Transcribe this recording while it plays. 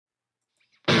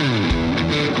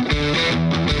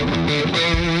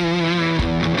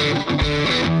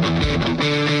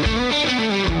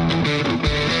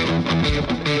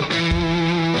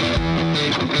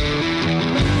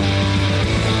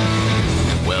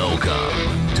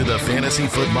Fantasy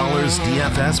Footballers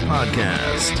DFS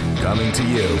Podcast, coming to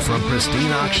you from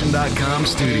pristineauction.com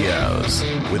studios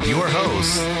with your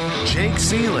hosts, Jake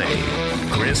Ciely,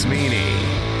 Chris Meaney,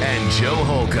 and Joe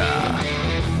Holka.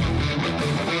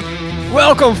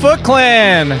 Welcome, Foot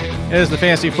Clan! It is the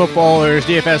Fantasy Footballers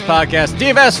DFS Podcast.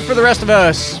 DFS for the rest of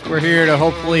us. We're here to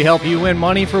hopefully help you win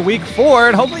money for week 4,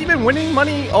 and hopefully you've been winning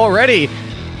money already.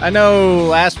 I know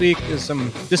last week there's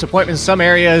some disappointment in some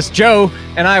areas. Joe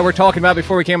and I were talking about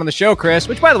before we came on the show, Chris,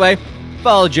 which, by the way,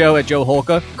 follow Joe at Joe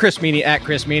Holka, Chris Meaney at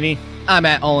Chris Meaney. I'm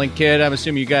at All In Kid. I'm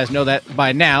assuming you guys know that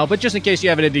by now, but just in case you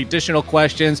have any additional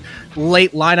questions,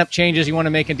 late lineup changes you want to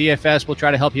make in DFS, we'll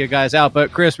try to help you guys out.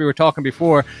 But Chris, we were talking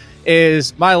before,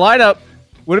 is my lineup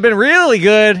would have been really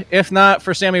good if not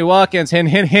for Sammy Watkins. Hint,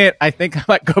 hint, hint. I think I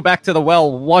might go back to the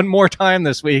well one more time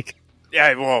this week.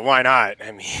 Yeah, well, why not?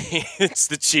 I mean, it's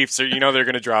the Chiefs. They're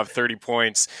going to drop 30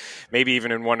 points, maybe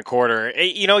even in one quarter.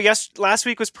 Last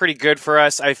week was pretty good for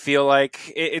us. I feel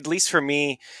like, at least for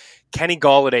me, Kenny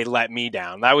Golladay let me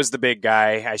down. That was the big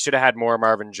guy. I should have had more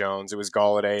Marvin Jones. It was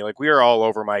Golladay. Like, we were all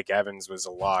over Mike Evans was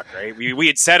a lock, right? We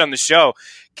had said on the show,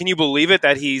 can you believe it,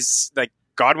 that he's, like,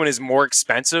 Godwin is more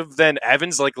expensive than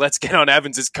Evans? Like, let's get on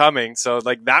Evans is coming. So,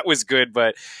 like, that was good,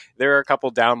 but there are a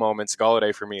couple down moments,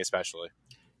 Golladay for me especially.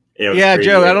 Yeah,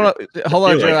 Joe, I don't know.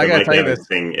 Hold on, Joe. I got to tell you this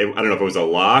thing. I don't know if it was a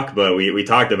lock, but we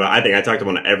talked about. I think I talked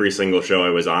about on every single show I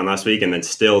was on last week, and then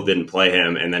still didn't play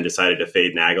him, and then decided to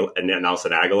fade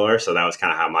Nelson Aguilar. So that was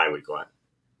kind of how my week went.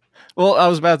 Well, I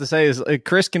was about to say is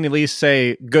Chris can at least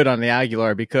say good on the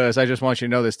Aguilar, because I just want you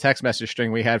to know this text message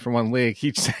string we had from one league.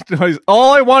 He said,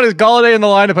 all I want is Golladay in the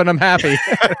lineup and I'm happy.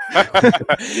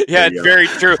 Yeah, it's very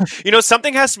true.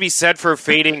 Something has to be said for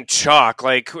fading chalk.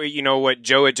 Like, what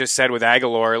Joe had just said with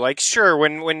Aguilar. Like, sure,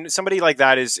 when somebody like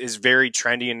that is very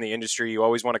trendy in the industry, you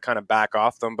always want to kind of back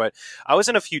off them. But I was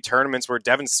in a few tournaments where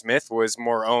Devin Smith was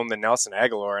more owned than Nelson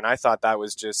Aguilar, and I thought that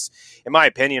was just, in my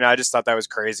opinion, I just thought that was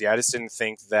crazy. I just didn't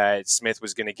think that Smith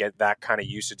was going to get that kind of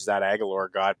usage that Aguilar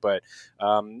got. But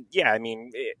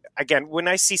again, when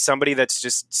I see somebody that's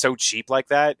just so cheap like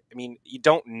that, I mean, you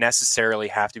don't necessarily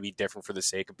have to be different for the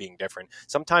sake of being different.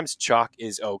 Sometimes chalk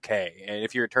is okay. And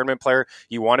if you're a tournament player,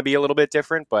 you want to be a little bit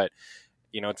different, but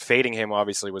fading him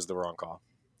obviously was the wrong call.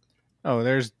 Oh,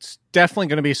 there's definitely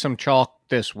going to be some chalk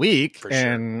this week. For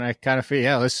and sure. I kind of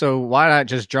feel, so why not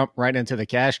just jump right into the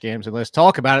cash games and let's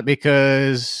talk about it,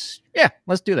 because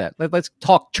let's do that. Let's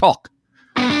talk chalk.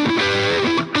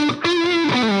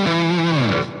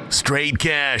 Straight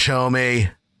cash,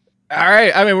 homie. All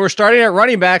right. I mean, we're starting at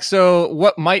running back. So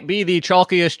what might be the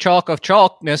chalkiest chalk of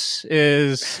chalkness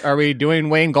is, are we doing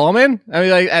Wayne Gallman? I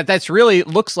mean, that's really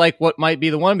looks like what might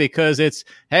be the one, because it's,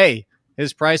 hey,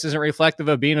 his price isn't reflective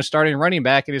of being a starting running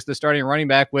back. It is the starting running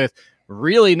back with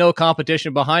really no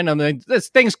competition behind him. And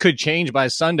things could change by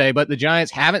Sunday, but the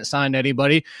Giants haven't signed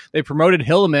anybody. They promoted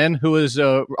Hillman, who is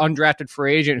an undrafted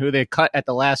free agent who they cut at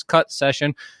the last cut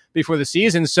session before the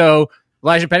season. So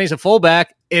Elijah Penny's a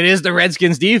fullback. It is the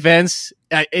Redskins defense.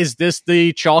 Is this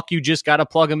the chalk? You just got to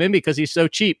plug him in because he's so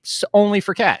cheap, only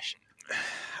for cash.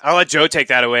 I'll let Joe take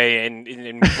that away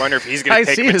and wonder if he's going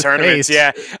to take him in tournaments. Face.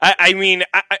 Yeah.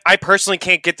 I personally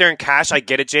can't get there in cash. I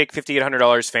get it, Jake. $5,800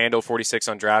 FanDuel, 46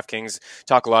 on DraftKings.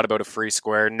 Talk a lot about a free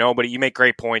square. Nobody, you make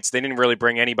great points. They didn't really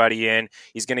bring anybody in.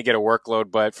 He's going to get a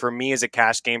workload. But for me as a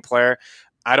cash game player,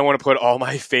 I don't want to put all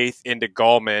my faith into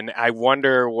Gallman. I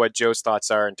wonder what Joe's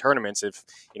thoughts are in tournaments if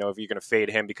you're going to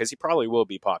fade him, because he probably will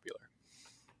be popular.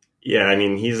 Yeah, I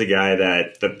mean, he's a guy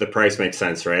that the price makes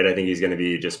sense, right? I think he's going to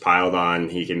be just piled on.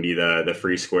 He can be the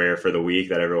free square for the week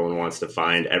that everyone wants to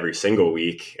find every single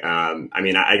week.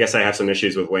 I guess I have some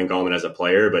issues with Wayne Gallman as a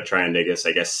player, but trying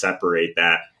to, separate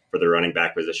that for the running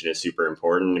back position is super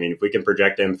important. I mean, if we can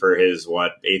project him for his,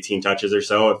 18 touches or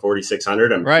so at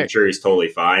 4,600, I'm sure he's totally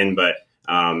fine. But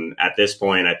at this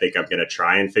point, I think I'm going to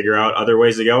try and figure out other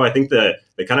ways to go. I think the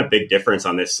kind of big difference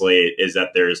on this slate is that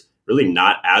there's really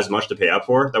not as much to pay up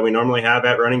for that we normally have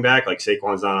at running back. Like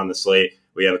Saquon's not on the slate.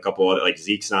 We have a couple of, like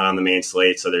Zeke's not on the main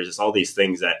slate. So there's just all these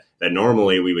things that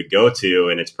normally we would go to.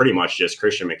 And it's pretty much just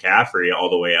Christian McCaffrey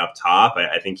all the way up top.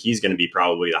 I think he's going to be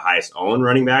probably the highest owned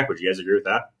running back. Would you guys agree with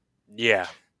that? Yeah.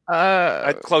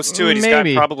 Close to it. He's got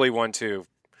probably 1-2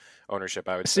 ownership,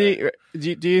 I would say.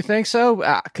 Do you think so?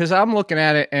 Because I'm looking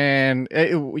at it, and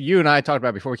you and I talked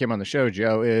about before we came on the show,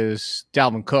 Joe, is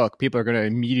Dalvin Cook. People are going to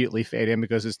immediately fade him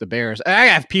because it's the Bears. I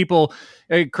have people,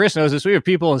 Chris knows this, we have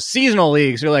people in seasonal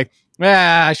leagues who are like,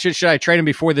 should I trade him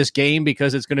before this game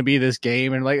because it's going to be this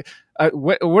game? And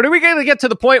What are we going to get to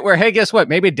the point where, hey, guess what?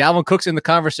 Maybe Dalvin Cook's in the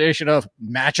conversation of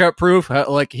matchup proof.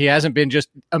 Like he hasn't been just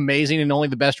amazing and only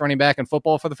the best running back in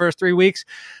football for the first 3 weeks.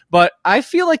 But I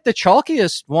feel like the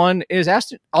chalkiest one is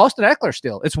Austin Eckler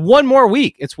still. It's one more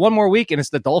week. And it's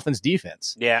the Dolphins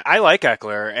defense. Yeah, I like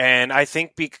Eckler. And I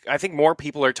think more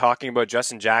people are talking about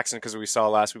Justin Jackson because we saw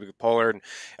last week with Pollard,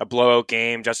 a blowout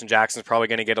game. Justin Jackson's probably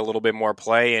going to get a little bit more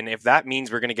play. And if that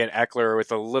means we're going to get Eckler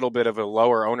with a little bit of a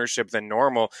lower ownership than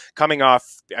normal, coming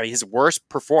off his worst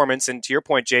performance, and to your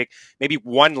point, Jake, maybe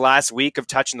one last week of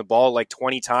touching the ball like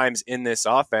 20 times in this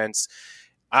offense,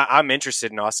 I'm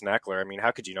interested in Austin Eckler. I mean,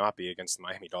 how could you not be against the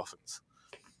Miami Dolphins?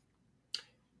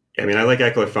 I mean, I like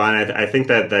Eckler fine. I think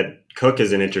that Cook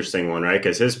is an interesting one, right?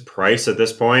 Because his price at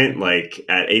this point, like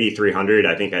at 8,300,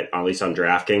 I think at least on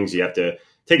DraftKings, you have to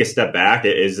take a step back.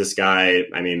 Is this guy,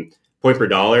 I mean, point per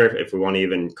dollar, if we want to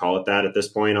even call it that at this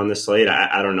point on this slate,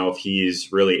 I don't know if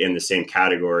he's really in the same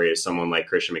category as someone like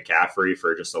Christian McCaffrey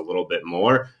for just a little bit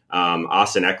more.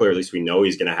 Austin Eckler, at least we know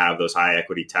he's going to have those high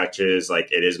equity touches.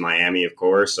 Like it is Miami, of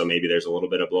course, so maybe there's a little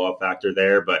bit of blow up factor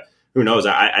there, but who knows?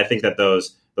 I think that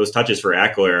those touches for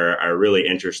Eckler are really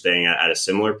interesting at a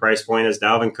similar price point as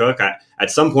Dalvin Cook.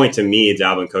 At some point, to me,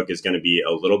 Dalvin Cook is going to be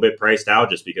a little bit priced out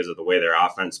just because of the way their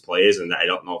offense plays, and I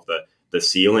don't know if the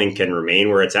ceiling can remain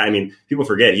where it's at. I mean, people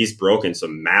forget he's broken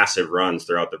some massive runs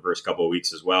throughout the first couple of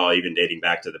weeks as well, even dating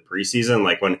back to the preseason.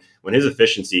 Like when his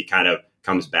efficiency kind of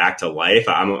comes back to life,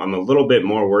 I'm a little bit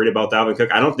more worried about Dalvin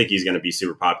Cook. I don't think he's going to be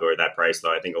super popular at that price,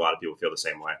 though. I think a lot of people feel the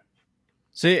same way.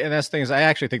 See, and that's the thing is I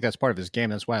actually think that's part of his game.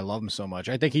 That's why I love him so much.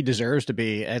 I think he deserves to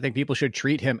be. I think people should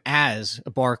treat him as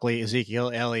Barkley,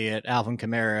 Ezekiel Elliott, Alvin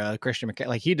Kamara, Christian McCaffrey.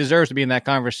 Like he deserves to be in that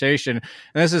conversation.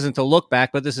 And this isn't to look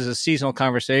back, but this is a seasonal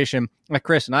conversation like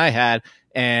Chris and I had.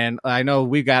 And I know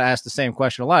we got asked the same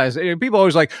question a lot. People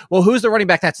always like, well, who's the running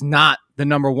back that's not the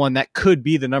number one that could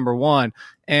be the number one?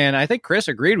 And I think Chris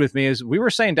agreed with me as we were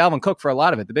saying Dalvin Cook for a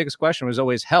lot of it. The biggest question was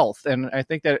always health. And I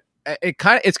think that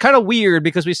it's kind of weird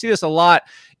because we see this a lot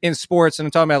in sports, and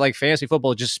I'm talking about like fantasy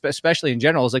football, just especially in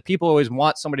general. Is like people always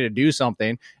want somebody to do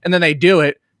something and then they do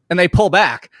it and they pull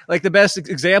back. Like the best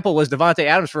example was Devontae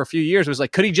Adams for a few years. It was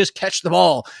like, could he just catch the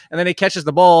ball? And then he catches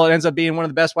the ball and ends up being one of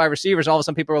the best wide receivers. All of a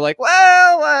sudden people were like,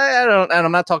 well, I don't, and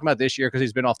I'm not talking about this year because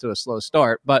he's been off to a slow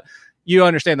start, but you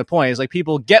understand the point. Is like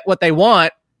people get what they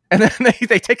want and then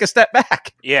they take a step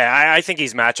back. Yeah, I think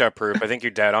he's matchup proof. I think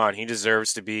you're dead on. He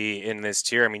deserves to be in this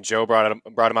tier. I mean, Joe brought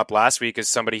him up last week as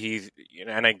somebody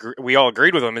we all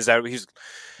agreed with him, is that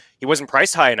he wasn't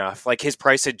priced high enough. Like his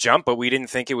price had jumped, but we didn't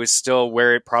think it was still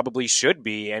where it probably should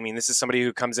be. I mean, this is somebody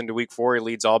who comes into week 4. He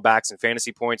leads all backs in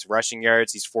fantasy points, rushing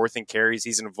yards. He's 4th in carries.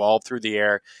 He's involved through the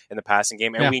air in the passing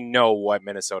game, and we know what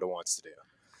Minnesota wants to do.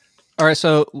 All right,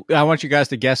 so I want you guys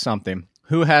to guess something.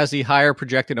 Who has the higher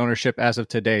projected ownership as of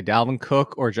today, Dalvin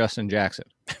Cook or Justin Jackson?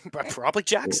 Probably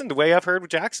Jackson, the way I've heard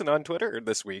Jackson on Twitter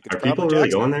this week. Are people really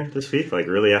going there this week? Like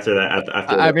really after that?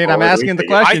 I mean, I'm asking the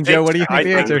question, Joe. What do you think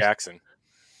the answer is? Jackson.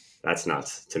 That's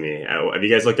nuts to me. Have you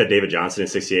guys looked at David Johnson at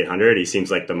 6,800? He seems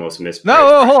like the most mispriced.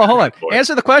 No, hold on.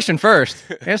 Answer the question first.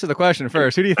 Who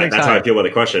do you think? That's how I feel about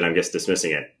the question. I'm just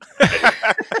dismissing it.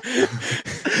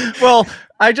 Well,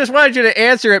 I just wanted you to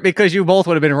answer it because you both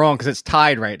would have been wrong because it's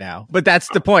tied right now. But that's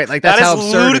the point. Like that's how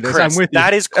absurd ludicrous. It is. I'm with you.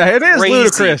 That is crazy. It is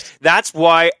ludicrous. That's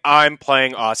why I'm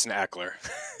playing Austin Eckler.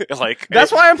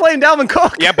 That's why I'm playing Dalvin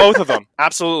Cook. Yeah, both of them.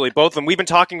 Absolutely. Both of them. We've been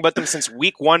talking about them since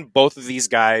week 1, both of these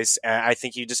guys. I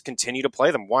think you just continue to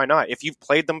play them. Why not? If you've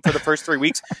played them for the first 3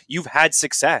 weeks, you've had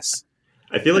success.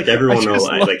 I feel like everyone knows.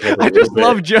 I just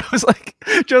love Joe's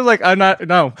like, I'm not.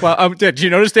 No. Well, did you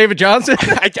notice David Johnson?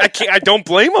 I don't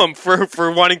blame him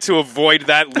for wanting to avoid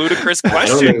that ludicrous question. I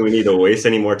don't think we need to waste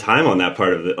any more time on that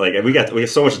part of it. Like we have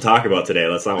so much to talk about today.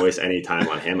 Let's not waste any time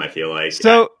on him. I feel like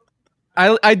so.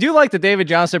 I do like the David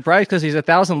Johnson price because he's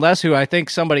 1,000 less. Who I think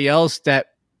somebody else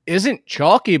that isn't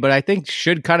chalky, but I think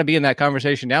should kind of be in that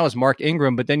conversation now is Mark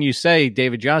Ingram. But then you say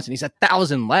David Johnson, he's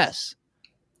 1,000 less.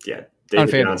 Yeah.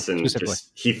 David Johnson,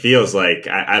 he feels like,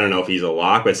 I don't know if he's a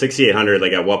lock, but 6,800,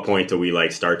 like at what point do we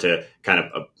like start to kind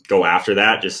of go after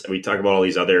that? Just we talk about all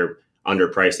these other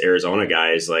underpriced Arizona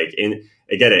guys, like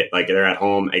I get it, like they're at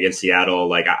home against Seattle.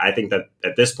 Like I think that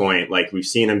at this point, like we've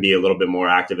seen him be a little bit more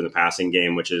active in the passing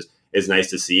game, which is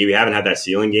nice to see. We haven't had that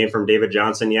ceiling game from David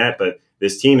Johnson yet, but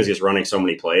this team is just running so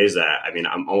many plays that, I mean,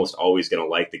 I'm almost always going to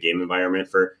like the game environment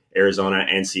for Arizona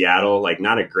and Seattle. Like,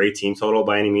 not a great team total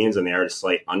by any means, and they are a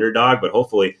slight underdog, but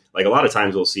hopefully, like, a lot of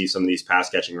times we'll see some of these pass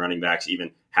catching running backs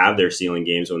even have their ceiling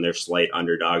games when they're slight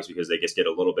underdogs because they just get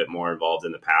a little bit more involved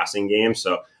in the passing game.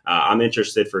 So I'm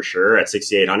interested for sure at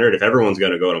 6,800. If everyone's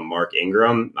going to go to Mark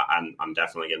Ingram, I'm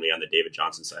definitely going to be on the David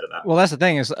Johnson side of that. Well, that's the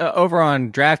thing is over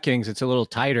on DraftKings, it's a little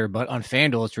tighter, but on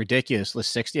FanDuel, it's ridiculous.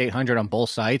 List 6,800 on both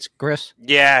sites, Chris.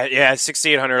 Yeah,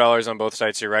 $6,800 on both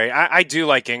sites. You're right. I do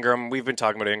like Ingram. We've been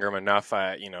talking about Ingram enough.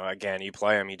 Again, you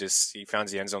play him. He found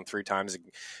the end zone 3 times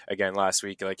again last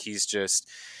week. Like,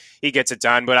 he gets it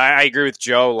done. But I agree with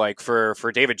Joe. Like,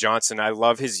 for David Johnson, I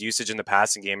love his usage in the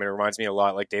passing game. It reminds me a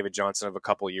lot like David Johnson of a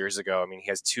couple years ago. I mean, he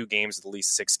has 2 games with at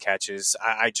least 6 catches.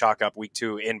 I chalk up week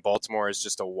 2 in Baltimore as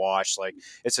just a wash. Like,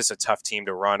 it's just a tough team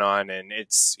to run on, and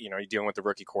it's, you're dealing with the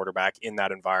rookie quarterback in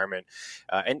that environment.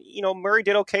 Murray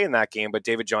did okay in that game, but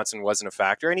David Johnson wasn't a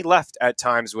factor, and he left at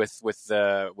times with was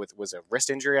a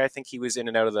wrist injury. I think he was in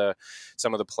and out of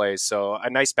some of the plays. So a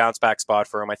nice bounce back spot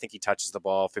for him. I think he touches the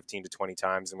ball 15 to 20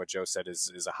 times, and what Joe said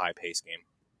is a high pace game.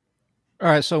 All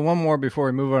right, so one more before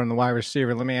we move on to the wide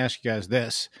receiver. Let me ask you guys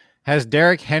this. Has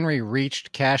Derrick Henry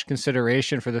reached cash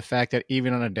consideration for the fact that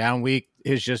even on a down week,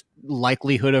 his just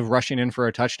likelihood of rushing in for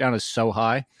a touchdown is so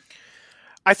high?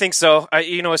 I think so.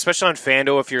 Especially on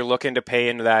FanDuel, if you're looking to pay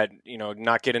into that,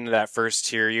 not get into that first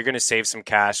tier, you're going to save some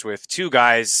cash with 2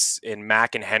 guys in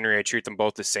Mack and Henry. I treat them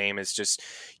both the same. It's just,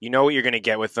 what you're going to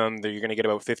get with them. You're going to get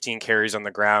about 15 carries on the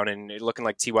ground, and looking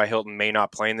like T.Y. Hilton may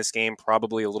not play in this game,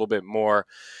 probably a little bit more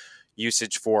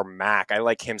usage for Mack. I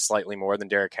like him slightly more than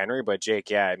Derrick Henry, but Jake,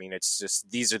 yeah, I mean, it's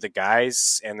just, these are the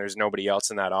guys, and there's nobody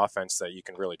else in that offense that you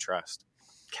can really trust.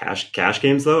 Cash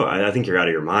games, though, I think you're out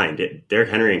of your mind. Derrick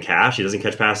Henry in cash, he doesn't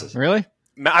catch passes. Really?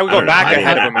 I would go back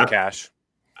ahead of him in cash.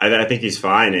 I think he's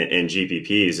fine in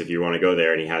GPPs if you want to go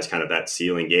there, and he has kind of that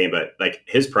ceiling game. But like,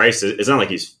 his price it's not like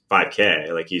he's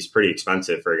 $5K. Like, he's pretty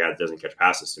expensive for a guy that doesn't catch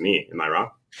passes to me. Am I wrong?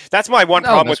 That's my one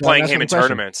problem with playing him in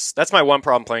tournaments. That's my one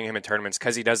problem playing him in tournaments,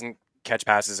 because he doesn't catch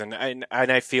passes, and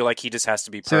I feel like he just has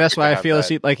to be perfect. So that's why I feel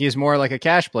like he's more like a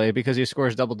cash play, because he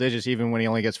scores double digits even when he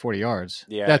only gets 40 yards.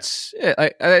 Yeah, that's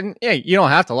you don't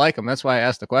have to like him. That's why I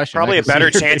asked the question. Probably a better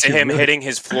chance of him hitting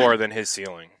his floor than his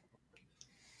ceiling.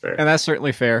 Fair. And that's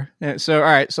certainly fair. So, all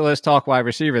right, so let's talk wide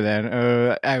receiver then.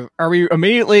 Are we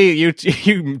immediately, you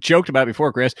joked about it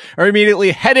before, Chris, are we immediately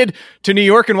headed to New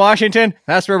York and Washington?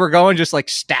 That's where we're going, just like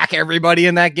stack everybody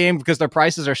in that game because their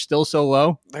prices are still so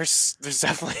low? There's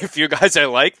definitely a few guys I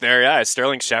like there. Yeah,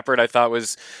 Sterling Shepard I thought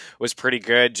was pretty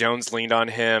good. Jones leaned on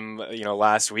him,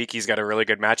 last week. He's got a really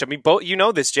good matchup. I mean, both,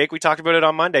 this, Jake, we talked about it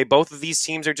on Monday. Both of these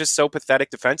teams are just so pathetic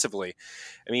defensively.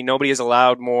 I mean, nobody has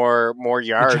allowed more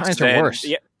yards. The Giants are worse.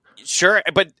 Yeah. Sure,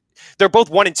 but they're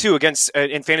both 1 and 2 against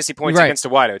in fantasy points against the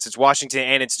wideouts. It's Washington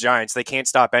and it's Giants. They can't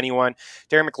stop anyone.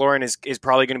 Darren McLaurin is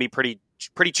probably going to be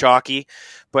pretty chalky,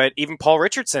 but even Paul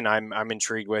Richardson, I'm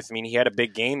intrigued with. I mean, he had a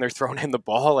big game. They're throwing him the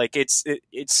ball. Like it's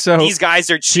so these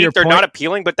guys are cheap. They're not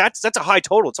appealing, but that's a high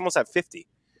total. It's almost at 50.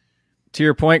 To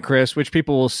your point, Chris, which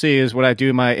people will see is what I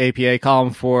do in my APA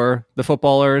column for the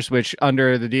footballers, which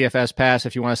under the DFS Pass,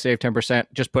 if you want to save 10%,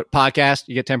 just put podcast,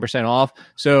 you get 10% off.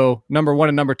 So number 1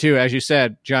 and number 2, as you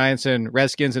said, Giants and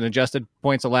Redskins and adjusted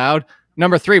points allowed.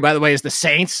 Number 3, by the way, is the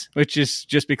Saints, which is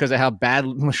just because of how bad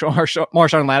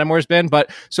Marshawn Lattimore's been.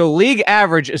 But so league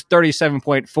average is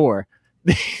 37.4.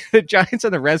 The Giants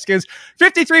and the Redskins,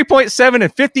 53.7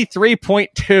 and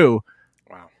 53.2.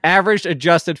 Average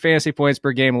adjusted fantasy points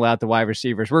per game allowed to wide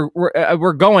receivers.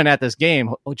 We're going at this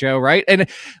game, Joe, right? And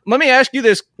let me ask you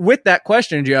this with that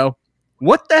question, Joe.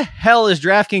 What the hell is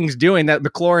DraftKings doing that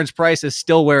McLaurin's price is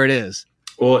still where it is?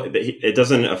 Well, it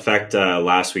doesn't affect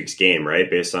last week's game, right?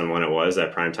 Based on when it was,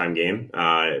 that primetime game.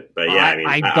 But yeah,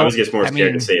 I was just more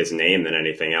scared to say his name than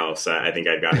anything else. I think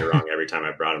I've gotten it wrong every time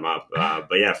I brought him up.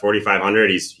 But yeah,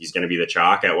 4,500, he's going to be the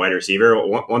chalk at wide receiver.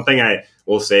 One thing I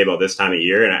will say about this time of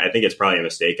year, and I think it's probably a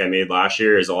mistake I made last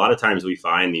year, is a lot of times we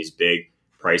find these big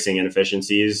pricing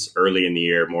inefficiencies early in the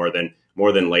year more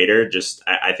than later. Just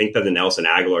I think that the Nelson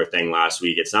Aguilar thing last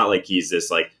week, it's not like he's this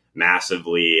like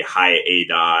massively high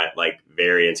ADOT like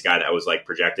variance guy that was like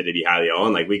projected to be highly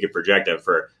owned. Like, we could project him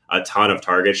for a ton of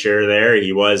target share there.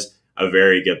 He was a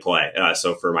very good play.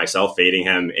 So for myself, fading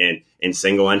him in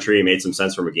single entry made some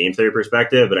sense from a game theory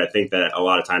perspective. But I think that a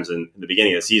lot of times in the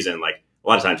beginning of the season, like a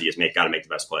lot of times you just got to make the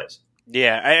best plays.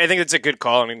 Yeah, I think it's a good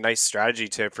call. I mean, nice strategy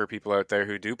tip for people out there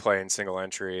who do play in single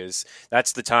entry is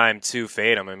that's the time to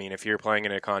fade them. I mean, if you're playing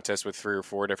in a contest with 3 or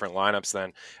 4 different lineups,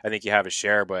 then I think you have a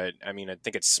share. But I mean, I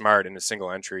think it's smart in a single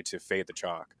entry to fade the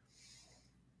chalk.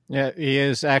 Yeah, he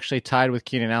is actually tied with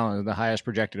Keenan Allen, the highest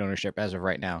projected ownership as of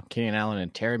right now. Keenan Allen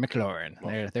and Terry McLaurin,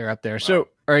 they're up there. Wow. So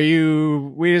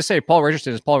we just say Paul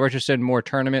Richardson. Is Paul Richardson more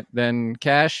tournament than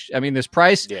cash? I mean, this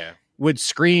price would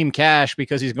scream cash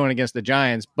because he's going against the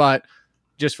Giants, but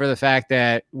just for the fact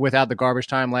that without the garbage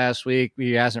time last week,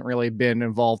 he hasn't really been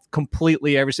involved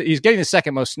completely. He's getting the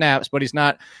second most snaps, but he's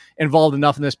not involved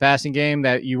enough in this passing game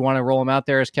that you want to roll him out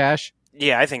there as cash.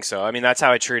 Yeah, I think so. I mean, that's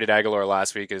how I treated Aguilar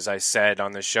last week, as I said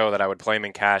on the show that I would play him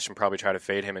in cash and probably try to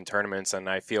fade him in tournaments. And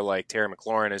I feel like Terry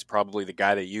McLaurin is probably the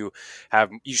guy that you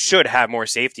should have more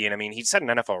safety in. I mean, he set an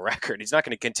NFL record. He's not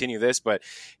going to continue this, but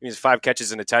he's 5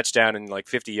 catches and a touchdown and like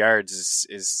 50 yards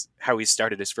is how he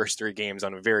started his first 3 games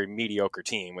on a very mediocre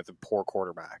team with a poor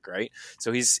quarterback, right?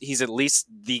 So he's at least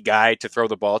the guy to throw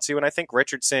the ball to. And I think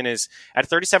Richardson is at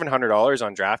 $3,700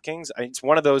 on DraftKings. It's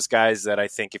one of those guys that I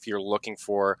think if you're looking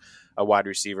for a wide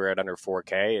receiver at under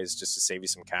 4K is just to save you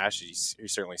some cash. He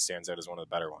certainly stands out as one of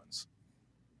the better ones.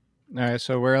 All right,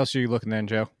 so where else are you looking then,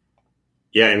 Joe?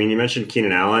 Yeah, I mean, you mentioned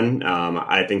Keenan Allen.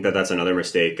 I think that's another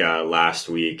mistake last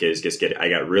week is I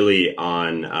got really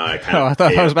on I thought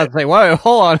I was about to say, whoa,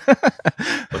 hold on.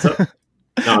 What's up?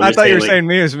 No, I thought you were saying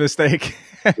me as a mistake.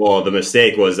 Well, the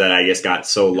mistake was that I just got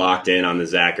so locked in on the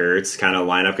Zach Ertz kind of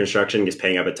lineup construction, just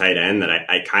paying up a tight end, that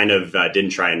I kind of didn't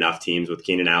try enough teams with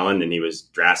Keenan Allen, and he was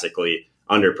drastically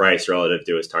underpriced relative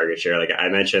to his target share. Like I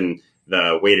mentioned,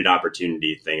 the weighted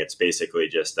opportunity thing, it's basically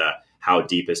just how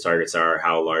deep his targets are,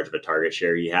 how large of a target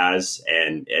share he has.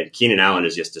 And Keenan Allen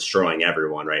is just destroying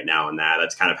everyone right now. And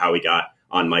that's kind of how we got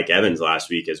on Mike Evans last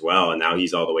week as well. And now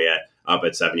he's all the way up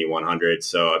at 7,100.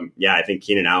 So I think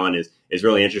Keenan Allen is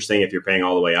really interesting if you're paying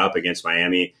all the way up against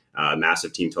Miami.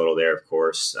 Massive team total there, of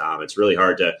course. It's really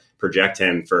hard to project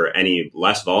him for any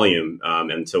less volume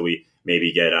until we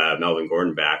maybe get Melvin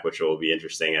Gordon back, which will be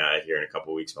interesting here in a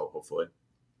couple of weeks, hopefully.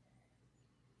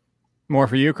 More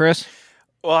for you, Chris?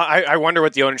 Well, I wonder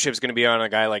what the ownership is going to be on a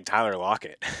guy like Tyler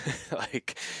Lockett.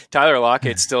 Like Tyler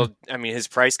Lockett still, I mean, his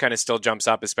price kind of still jumps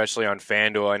up, especially on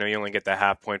FanDuel. I know you only get the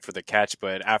half point for the catch,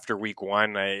 but after week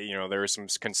 1, there were some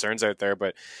concerns out there.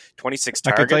 But 26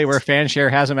 targets. I can tell you where FanShare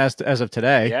has him as of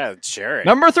today. Yeah, share it.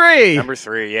 Number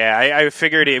 3. Yeah, I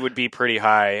figured it would be pretty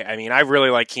high. I mean, I really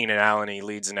like Keenan Allen. He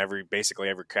leads in basically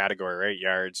every category, right?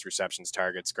 Yards, receptions,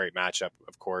 targets. Great matchup,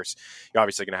 of course. You're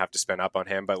obviously going to have to spend up on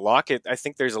him, but Lockett, I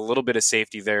think there's a little bit of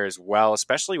safety there as well,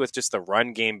 especially with just the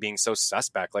run game being so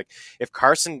suspect. Like if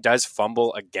Carson does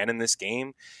fumble again in this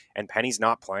game and Penny's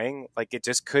not playing, like it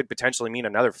just could potentially mean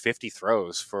another 50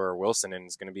 throws for Wilson, and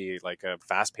it's going to be like a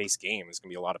fast-paced game. It's going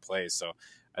to be a lot of plays. So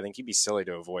I think he'd be silly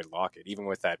to avoid Lockett, even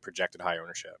with that projected high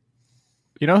ownership.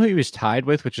 You know who he was tied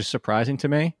with, which is surprising to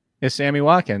me, is Sammy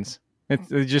Watkins.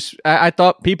 I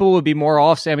thought people would be more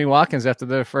off Sammy Watkins after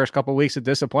the first couple of weeks of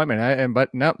disappointment.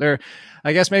 But no,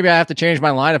 I guess maybe I have to change my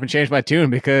lineup and change my tune,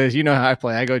 because you know how I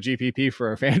play. I go GPP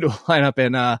for a FanDuel lineup,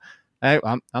 and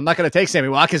I'm not going to take Sammy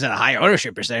Watkins at a high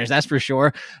ownership percentage, that's for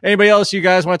sure. Anybody else you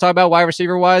guys want to talk about wide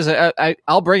receiver wise?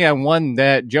 I'll bring on one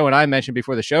that Joe and I mentioned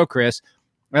before the show, Chris.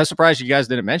 I was surprised you guys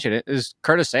didn't mention it, is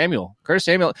Curtis Samuel.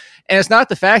 And it's not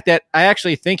the fact that I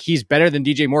actually think he's better than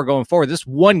DJ Moore going forward. This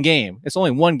one game, it's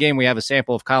only one game we have a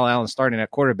sample of Kyle Allen starting at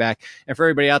quarterback. And for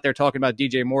everybody out there talking about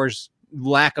DJ Moore's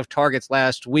lack of targets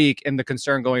last week and the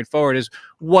concern going forward is,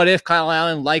 what if Kyle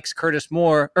Allen likes Curtis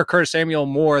Samuel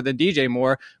more than DJ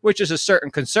Moore, which is a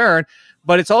certain concern.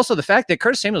 But it's also the fact that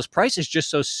Curtis Samuel's price is just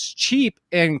so cheap.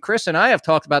 And Chris and I have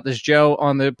talked about this, Joe,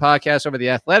 on the podcast over The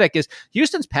Athletic, is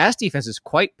Houston's pass defense is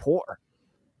quite poor.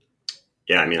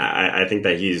 Yeah, I mean, I think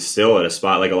that he's still at a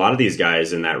spot, like a lot of these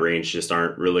guys in that range just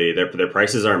aren't really, their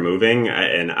prices aren't moving,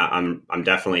 and I'm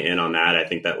definitely in on that. I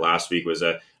think that last week was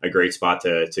a great spot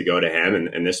to go to him,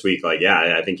 and this week,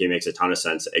 I think he makes a ton of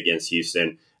sense against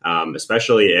Houston,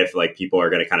 especially if people are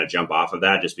going to kind of jump off of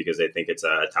that just because they think it's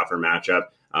a tougher matchup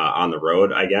on the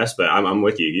road, I guess. But I'm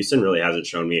with you. Houston really hasn't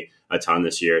shown me a ton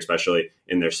this year, especially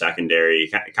in their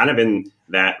secondary, kind of in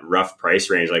that rough price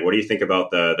range. Like, what do you think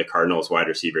about the Cardinals wide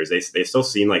receivers? They still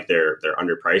seem like they're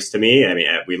underpriced to me. I mean,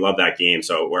 we love that game.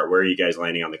 So where are you guys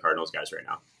landing on the Cardinals guys right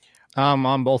now?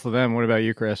 On both of them. What about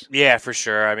you, Chris? Yeah, for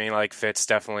sure. I mean, Fitz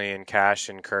definitely in cash,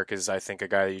 and Kirk is, I think, a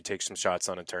guy that you take some shots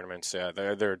on in tournaments. Yeah,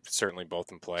 they're certainly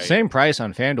both in play. Same price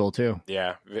on FanDuel too.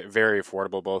 Yeah, very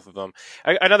affordable, both of them.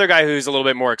 Another guy who's a little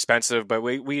bit more expensive, but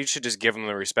we should just give him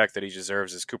the respect that he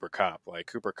deserves, is Cooper Kupp.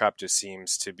 Cooper Kupp just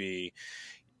seems to be,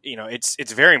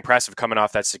 it's very impressive coming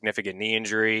off that significant knee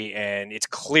injury, and it's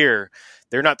clear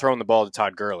they're not throwing the ball to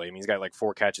Todd Gurley. I mean, he's got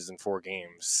 4 catches in 4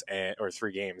 games, or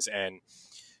 3 games, and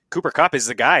Cooper Kupp is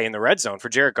the guy in the red zone for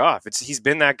Jared Goff. He's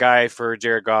been that guy for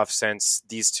Jared Goff since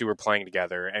these two were playing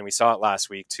together, and we saw it last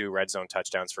week, 2 red zone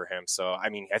touchdowns for him. So, I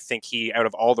mean, I think he, out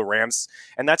of all the Rams,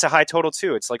 and that's a high total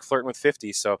too. It's like flirting with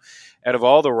 50. So, out of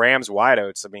all the Rams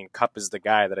wideouts, I mean, Kupp is the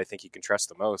guy that I think you can trust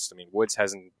the most. I mean, Woods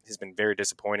has been very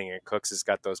disappointing, and Cooks has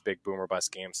got those big boomer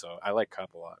bust games. So, I like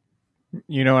Kupp a lot.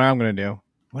 You know what I'm going to do?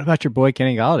 What about your boy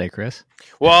Kenny Golladay, Chris?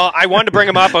 Well, I wanted to bring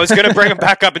him up. I was going to bring him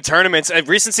back up in tournaments.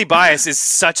 Recency bias is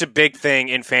such a big thing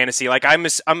in fantasy. Like I'm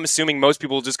assuming most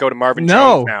people will just go to Marvin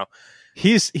Jones now.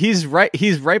 He's right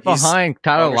behind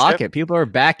Tyler Lockett. People are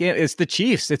back in. It's the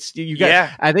Chiefs. I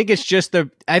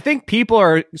think people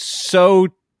are so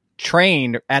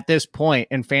trained at this point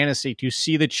in fantasy to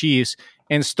see the Chiefs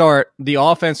and start the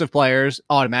offensive players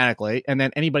automatically, and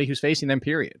then anybody who's facing them.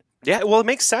 Period. Yeah, well, it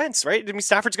makes sense, right? I mean,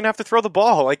 Stafford's going to have to throw the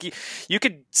ball. Like, you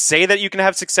could say that you can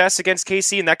have success against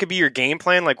KC, and that could be your game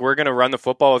plan. Like, we're going to run the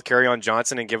football with Kerryon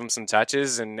Johnson and give him some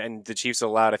touches, and the Chiefs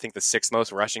allowed, I think, the 6th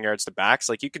most rushing yards to backs.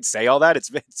 Like, you could say all that.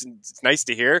 It's nice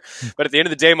to hear. But at the end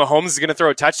of the day, Mahomes is going to throw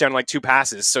a touchdown in like 2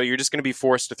 passes, so you're just going to be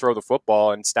forced to throw the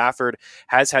football. And Stafford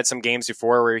has had some games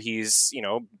before where he's,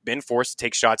 been forced to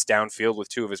take shots downfield with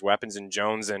 2 of his weapons in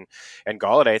Jones and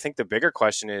Golladay. I think the bigger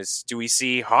question is, do we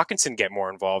see Hawkinson get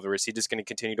more involved, or is he just going to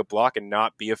continue to block and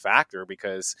not be a factor?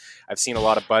 Because I've seen a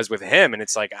lot of buzz with him, and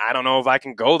it's like, I don't know if I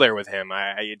can go there with him.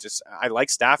 I like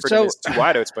Stafford in his 2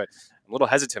 wideouts, but I'm a little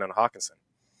hesitant on Hawkinson.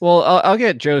 Well, I'll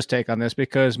get Joe's take on this,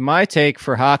 because my take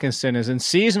for Hawkinson is in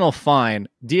seasonal fine.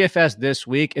 DFS this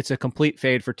week, it's a complete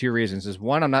fade for 2 reasons. Is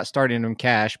one, I'm not starting him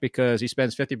cash because he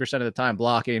spends 50% of the time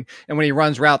blocking, and when he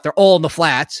runs route, they're all in the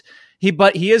flats.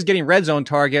 But he is getting red zone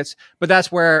targets, but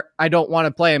that's where I don't want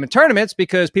to play him in tournaments,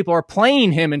 because people are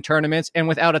playing him in tournaments, and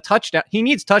without a touchdown, he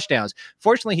needs touchdowns.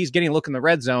 Fortunately, he's getting a look in the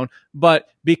red zone, but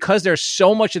because there's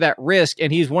so much of that risk,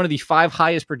 and he's one of the 5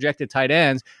 highest projected tight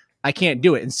ends, I can't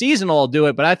do it. In seasonal, I'll do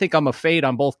it, but I think I'm a fade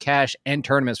on both cash and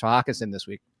tournaments for Hawkinson this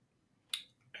week.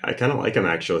 I kind of like him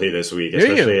actually this week,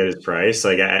 especially at his price.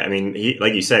 Like, I mean, he,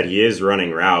 like you said, he is running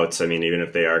routes. I mean, even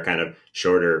if they are kind of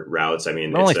shorter routes, I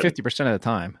mean, only 50% of the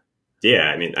time.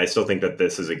 Yeah, I mean, I still think that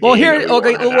this is a game. Well, here,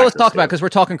 okay, let's talk about it, because we're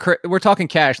talking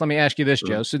cash. Let me ask you this,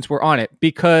 Joe, since we're on it,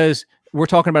 because we're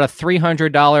talking about a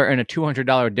 $300 and a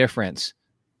 $200 difference.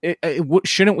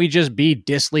 Shouldn't we just be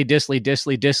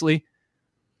Disley?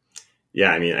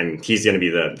 Yeah, I mean, he's going to be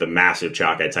the massive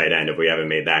chalk at tight end if we haven't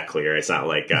made that clear. It's not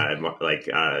like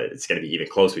it's going to be even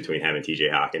close between him and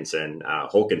TJ Hawkinson.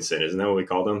 Holkinson, isn't that what we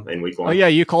called him in week 1? Oh yeah,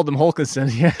 you called him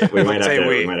Holkinson. Yeah, we might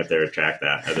have to retract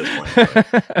that at this point.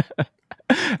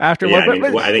 After yeah,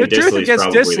 I think Disley's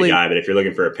probably the guy, but if you're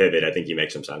looking for a pivot, I think he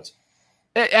makes some sense.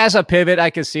 As a pivot, I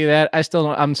can see that.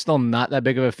 I'm still not that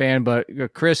big of a fan, but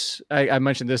Chris, I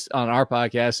mentioned this on our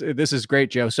podcast. This is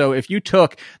great, Joe. So if you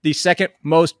took the 2nd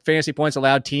most fantasy points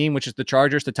allowed team, which is the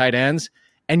Chargers, to tight ends,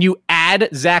 and you add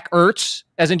Zach Ertz,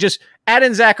 as in just add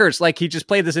in Zach Ertz, like he just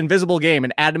played this invisible game,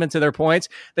 and add them into their points,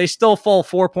 they still fall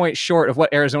 4 points short of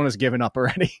what Arizona's given up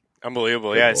already.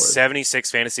 Unbelievable. Yeah,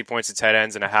 76 fantasy points at tight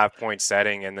ends in a half-point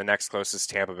setting, and the next closest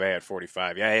Tampa Bay at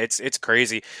 45. Yeah, it's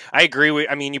crazy. I agree.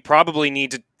 I mean, you probably need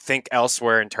to think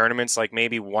elsewhere in tournaments, like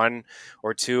maybe 1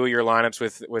 or 2 of your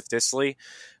lineups with Disley.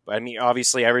 But I mean,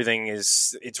 obviously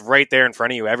it's right there in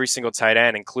front of you. Every single tight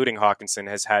end, including Hawkinson,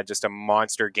 has had just a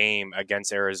monster game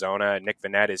against Arizona. Nick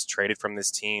Vannett is traded from this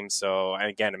team. So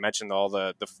again, I mentioned all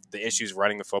the issues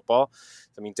running the football.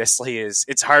 I mean, Disley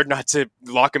it's hard not to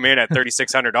lock him in at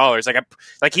 $3,600.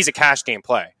 Like he's a cash game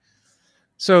play.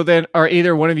 So then are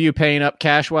either one of you paying up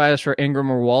cash wise for Ingram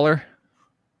or Waller?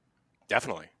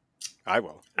 Definitely. I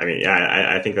will. I mean,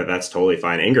 yeah, I think that's totally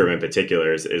fine. Ingram in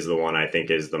particular is the one I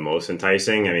think is the most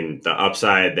enticing. I mean, the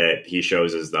upside that he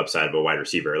shows is the upside of a wide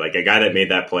receiver. Like a guy that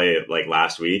made that play like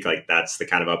last week, like that's the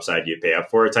kind of upside you pay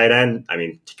up for a tight end. I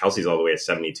mean, Kelsey's all the way at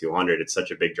 7,200. It's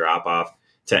such a big drop off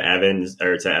to Evan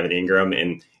Ingram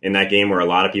in that game where a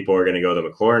lot of people are going to go the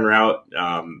McLaurin route.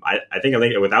 I think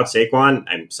without Saquon,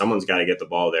 and someone's got to get the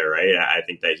ball there, right? I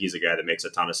think that he's a guy that makes a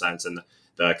ton of sense in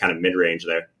the kind of mid range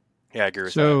there. Yeah, I agree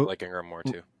with that. I like Ingram more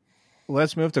too.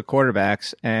 Let's move to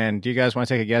quarterbacks. And do you guys want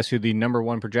to take a guess who the number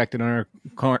 1 projected owned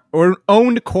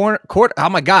quarterback?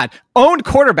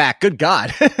 Good God,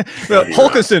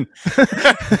 Holkinson.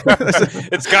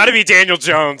 It's got to be Daniel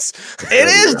Jones. It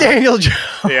is Daniel Jones.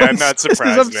 Yeah, I'm not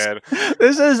surprised, man.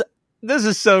 This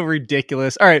is so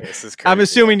ridiculous. All right, this is crazy. I'm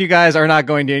assuming you guys are not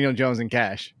going Daniel Jones in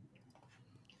cash.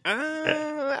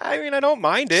 I mean, I don't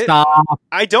mind it. Stop.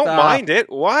 I don't mind it.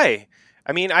 Why?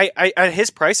 I mean, I at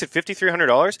his price at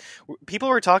 $5,300, people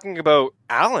were talking about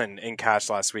Allen in cash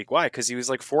last week. Why? Because he was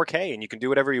like $4K, and you can do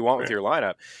whatever you want with your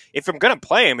lineup. If I'm going to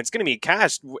play him, it's going to be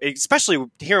cash, especially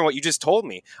hearing what you just told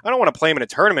me. I don't want to play him in a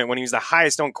tournament when he's the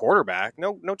highest owned quarterback.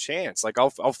 No chance. Like I'll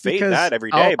fade that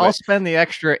every day. I'll spend the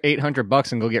extra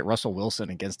 $800 and go get Russell Wilson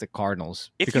against the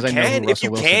Cardinals. If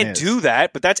you can do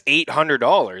that, but that's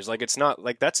 $800. Like it's not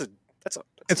like that's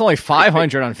it's only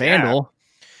 $500 on FanDuel.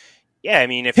 Yeah, I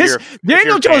mean,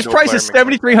 Daniel Jones' price is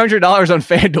 $7,300 on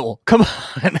FanDuel. Come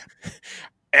on,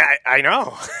 I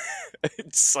know.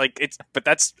 But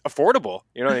that's affordable.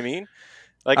 You know what I mean?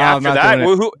 Like after that,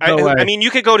 I mean,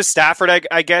 you could go to Stafford.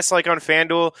 I guess like on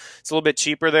FanDuel, it's a little bit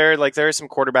cheaper there. Like there are some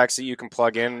quarterbacks that you can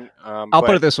plug in. I'll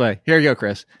put it this way. Here you go,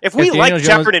 Chris. If we like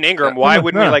Shepard and Ingram, why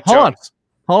wouldn't we like Jones?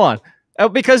 Hold on.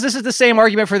 Because this is the same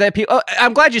argument for that. People,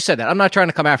 I'm glad you said that. I'm not trying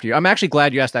to come after you. I'm actually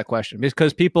glad you asked that question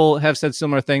because people have said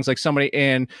similar things. Like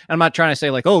I'm not trying to say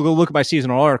like, oh, go look at my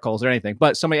seasonal articles or anything.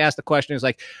 But somebody asked the question is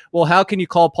like, well, how can you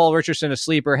call Paul Richardson a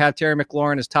sleeper, have Terry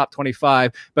McLaurin as top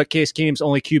 25, but Case Keenum's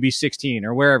only QB 16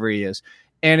 or wherever he is?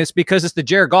 And it's because it's the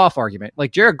Jared Goff argument.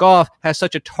 Like Jared Goff has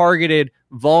such a targeted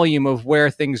volume of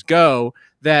where things go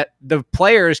that the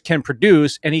players can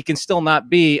produce and he can still not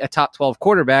be a top 12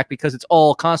 quarterback because it's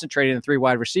all concentrated in 3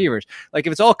 wide receivers. Like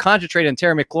if it's all concentrated in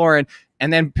Terry McLaurin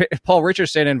and then Paul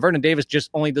Richardson and Vernon Davis just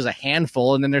only does a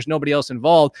handful and then there's nobody else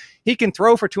involved, he can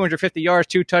throw for 250 yards,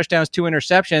 2 touchdowns, 2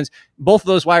 interceptions. Both of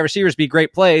those wide receivers be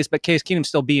great plays, but Case Keenum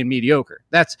still being mediocre.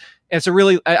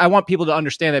 I want people to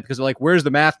understand that because they're like, where's the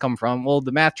math come from? Well,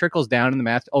 the math trickles down and the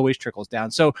math always trickles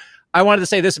down. So I wanted to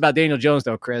say this about Daniel Jones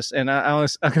though, Chris, and I'm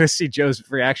going to see Joe's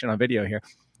reaction on video here.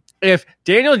 If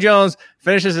Daniel Jones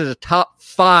finishes as a top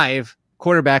 5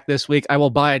 quarterback this week, I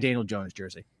will buy a Daniel Jones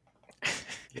jersey.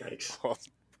 Yikes. Well,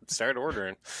 start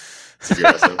ordering.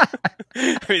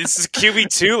 I mean, this is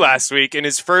QB2 last week in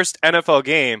his first NFL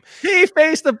game. He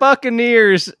faced the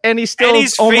Buccaneers, and he's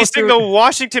facing the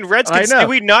Washington Redskins. Did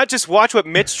we not just watch what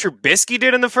Mitch Trubisky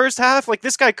did in the first half? Like,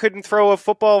 this guy couldn't throw a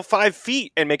football 5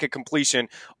 feet and make a completion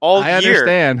all year. I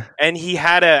understand. And he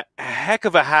had a heck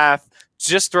of a half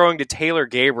just throwing to Taylor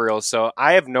Gabriel. So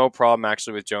I have no problem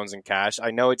actually with Jones and cash. I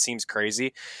know it seems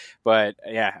crazy, but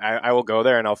yeah, I will go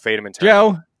there and I'll fade him in turn.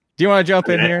 Joe, do you want to jump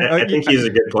in here? I think he's a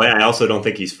good play. I also don't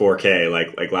think he's 4K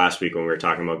like last week when we were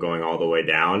talking about going all the way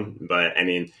down. But I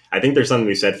mean, I think there's something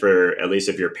to be said for at least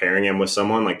if you're pairing him with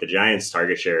someone like the Giants'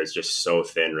 target share is just so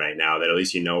thin right now that at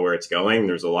least you know where it's going.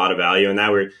 There's a lot of value in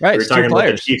that. We were talking about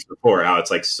the Chiefs before, how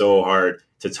it's like so hard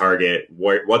to target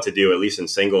what to do, at least in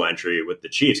single entry with the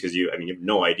Chiefs, because you have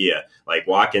no idea. Like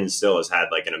Watkins still has had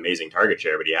like an amazing target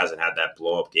share, but he hasn't had that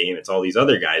blow up game. It's all these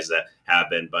other guys that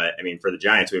have been. But I mean, for the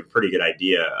Giants, we have a pretty good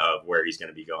idea of where he's going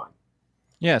to be going.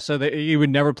 Yeah, so you would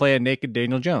never play a naked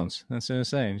Daniel Jones. That's what I'm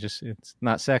saying. Just it's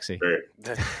not sexy.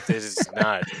 This is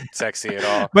not sexy at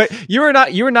all. But you were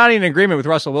not in agreement with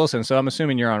Russell Wilson, so I'm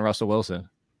assuming you're on Russell Wilson.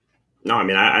 No, I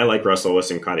mean, I like Russell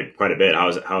Wilson quite a bit. How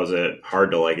is it hard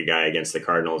to like a guy against the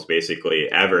Cardinals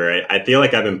basically ever? I feel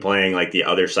like I've been playing like the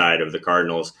other side of the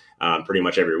Cardinals pretty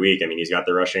much every week. I mean, he's got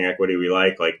the rushing equity we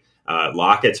like. Like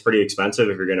Lockett's pretty expensive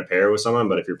if you're going to pair with someone,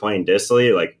 but if you're playing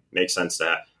Disley, like makes sense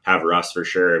to have Russ for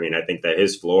sure. I mean, I think that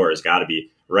his floor has got to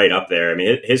be right up there. I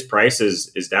mean, his price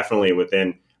is definitely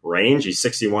within range. He's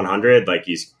 6,100. Like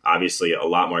he's obviously a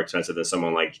lot more expensive than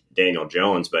someone like Daniel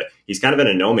Jones, but he's kind of in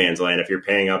a no man's land. If you're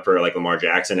paying up for like Lamar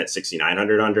Jackson at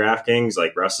 6,900 on DraftKings,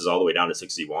 like Russ is all the way down to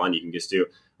 61. You can just do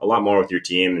a lot more with your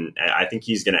team. And I think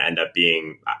he's going to end up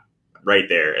being right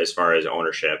there as far as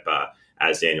ownership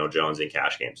as Daniel Jones in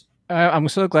cash games. I'm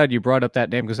so glad you brought up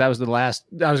that name because that was the last.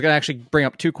 I was going to actually bring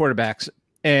up 2 quarterbacks.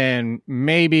 And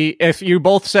maybe if you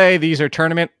both say these are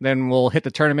tournament, then we'll hit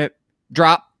the tournament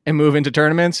drop and move into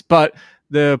tournaments. But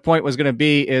the point was going to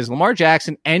be is Lamar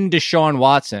Jackson and Deshaun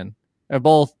Watson have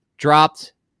both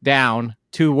dropped down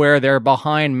to where they're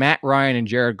behind Matt Ryan and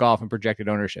Jared Goff in projected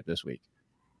ownership this week.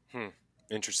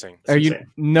 Interesting. Are you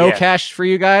cash for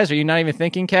you guys? Are you not even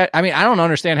thinking cash? I mean, I don't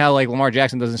understand how like Lamar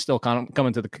Jackson doesn't still come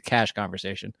into the cash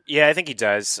conversation. Yeah, I think he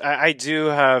does. I do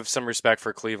have some respect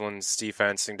for Cleveland's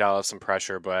defense and dial up some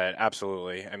pressure, but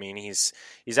absolutely. I mean, he's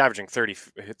averaging 30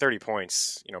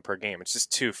 points, per game. It's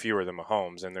just 2 fewer than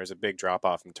Mahomes, and there's a big drop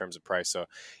off in terms of price. So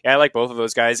yeah, I like both of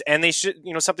those guys, and they should.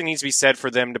 Something needs to be said for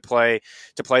them to play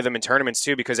them in tournaments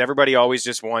too, because everybody always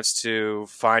just wants to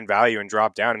find value and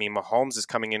drop down. I mean, Mahomes is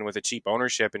coming in with a cheap ownership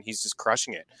and he's just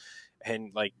crushing it, and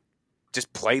like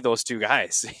just play those 2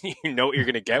 guys. You know what you're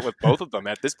going to get with both of them.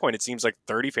 At this point it seems like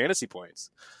 30 fantasy points.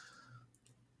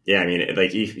 Yeah, I mean,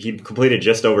 like he completed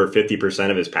just over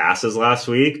 50% of his passes last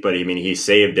week, but I mean, he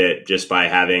saved it just by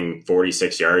having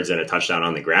 46 yards and a touchdown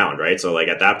on the ground, right? So like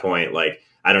at that point, like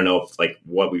I don't know if like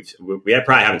what we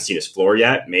probably haven't seen his floor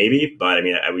yet, maybe, but I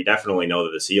mean, we definitely know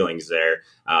that the ceiling's there.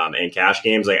 And cash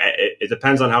games, like it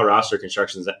depends on how roster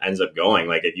construction ends up going.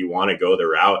 Like if you want to go the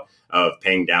route of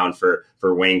paying down for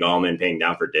Wayne Gallman, paying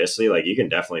down for Disley, like you can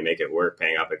definitely make it work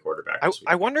paying up at quarterback.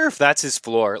 I wonder if that's his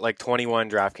floor, like 21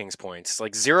 DraftKings points,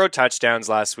 like 0 touchdowns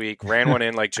last week, ran one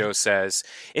in like Joe says.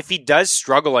 If he does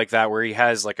struggle like that, where he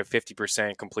has like a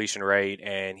 50% completion rate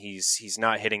and he's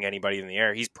not hitting anybody in the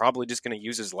air, he's probably just going to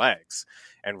use his legs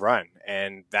and run,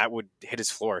 and that would hit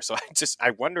his floor. So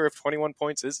I wonder if 21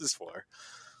 points is his floor.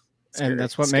 And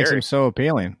that's what makes him so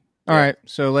appealing. All right,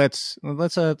 so let's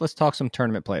talk some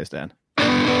tournament plays then.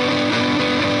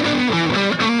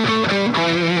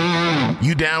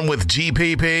 You down with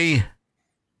GPP?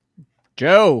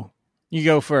 Joe, you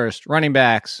go first. Running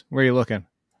backs, where are you looking?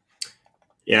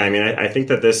 Yeah, I mean, I think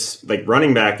that this, like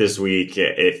running back this week,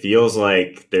 it feels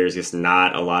like there's just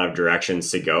not a lot of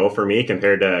directions to go for me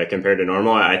compared to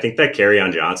normal. I think that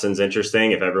Kerryon Johnson's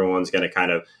interesting if everyone's going to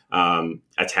kind of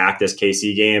attack this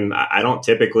KC game. I don't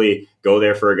typically go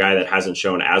there for a guy that hasn't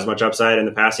shown as much upside in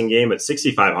the passing game, but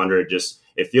 6,500 just,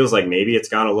 it feels like maybe it's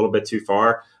gone a little bit too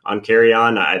far on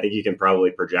Kerryon. I think you can probably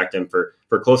project him for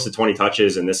close to 20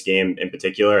 touches in this game in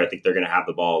particular. I think they're going to have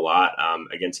the ball a lot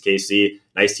against KC.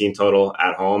 Nice team total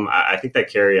at home. I think that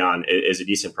Kerryon is a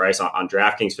decent price on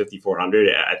DraftKings 5,400.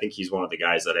 I think he's one of the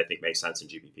guys that I think makes sense in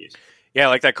GPPs. Yeah, I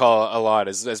like that call a lot.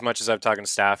 As much as I've talked to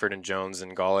Stafford and Jones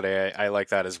and Golladay, I like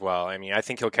that as well. I mean, I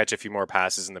think he'll catch a few more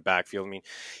passes in the backfield. I mean,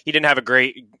 he didn't have a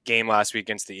great game last week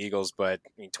against the Eagles, but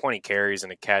I mean, 20 carries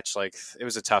and a catch, like it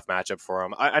was a tough matchup for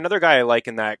him. Another guy I like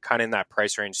in that kind of in that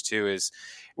price range too is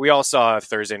we all saw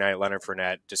Thursday night Leonard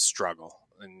Fournette just struggle,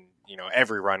 and you know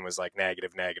every run was like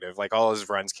negative. Like all his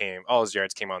yards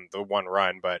came on the one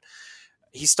run, but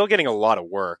he's still getting a lot of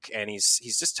work, and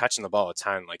he's just touching the ball a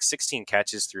ton, like 16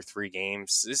 catches through 3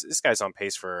 games. This guy's on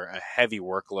pace for a heavy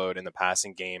workload in the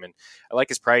passing game, and I like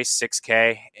his price,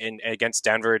 $6K. And against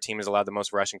Denver, a team has allowed the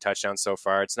most rushing touchdowns so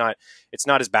far. It's not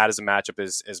as bad as a matchup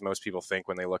as most people think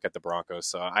when they look at the Broncos.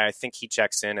 So I think he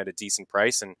checks in at a decent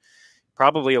price and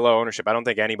probably a low ownership. I don't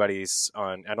think he's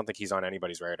on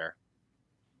anybody's radar.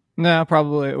 No,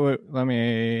 probably.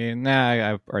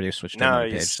 I've already switched to another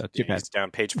page. So too bad. He's down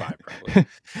page 5, probably.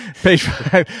 Page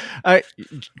 5.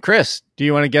 Chris, do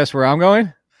you want to guess where I'm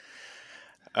going?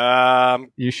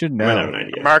 You should know. I have an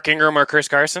idea. Mark Ingram or Chris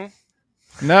Carson?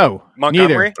 No,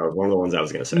 Montgomery. One of the ones I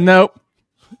was going to say. Nope.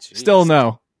 Jeez. Still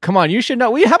no. Come on, you should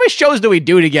know. How many shows do we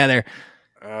do together?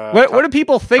 What do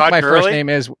people think Todd my Gurley? first name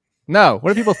is? No.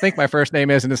 What do people think my first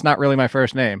name is, and it's not really my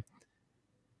first name?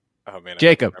 Oh man,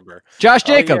 Jacob. Josh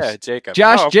Jacobs. Yeah, Jacobs.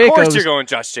 Josh Jacobs. Of course Jacobs. you're going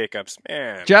Josh Jacobs,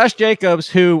 man. Josh Jacobs,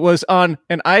 who was on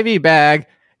an IV bag,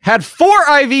 had 4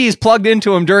 IVs plugged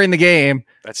into him during the game.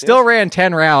 Still ran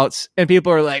 10 routes, and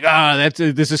people are like,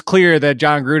 this is clear that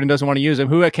John Gruden doesn't want to use him.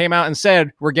 Who came out and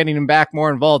said, we're getting him back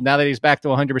more involved now that he's back to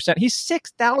 100%. He's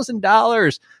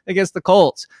 $6,000 against the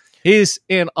Colts. He's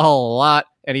in a lot,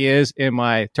 and he is in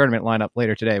my tournament lineup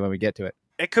later today when we get to it.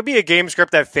 It could be a game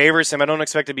script that favors him. I don't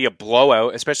expect it to be a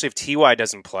blowout, especially if TY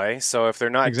doesn't play. So if they're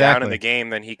not down in the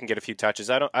game, then he can get a few touches.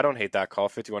 I don't hate that call.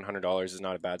 $5,100 is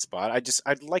not a bad spot.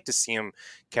 I'd like to see him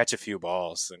catch a few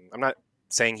balls, and I'm not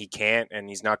saying he can't and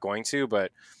he's not going to,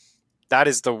 but that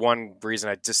is the one reason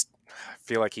I just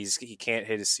feel like he can't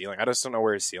hit his ceiling. I just don't know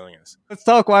where his ceiling is. Let's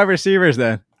talk wide receivers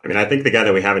then. I mean, I think the guy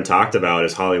that we haven't talked about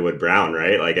is Hollywood Brown,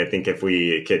 right? Like, I think if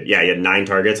we could, he had 9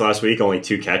 targets last week, only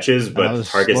 2 catches, but the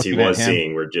targets he was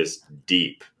seeing were just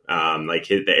deep.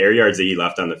 The air yards that he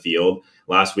left on the field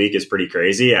last week is pretty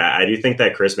crazy. I do think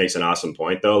that Chris makes an awesome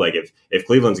point, though. Like, if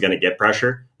Cleveland's going to get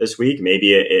pressure this week,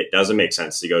 maybe it doesn't make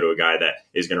sense to go to a guy that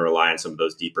is going to rely on some of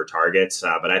those deeper targets.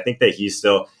 But I think that he's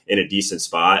still in a decent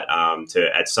spot to,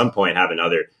 at some point, have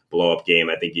another blow-up game.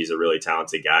 I think he's a really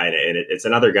talented guy, and it's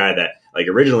another guy that, like,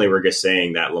 originally we're just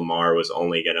saying that Lamar was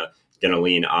only gonna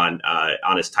lean on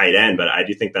his tight end, but I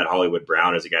do think that Hollywood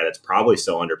Brown is a guy that's probably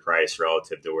still underpriced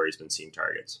relative to where he's been seeing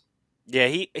targets. Yeah,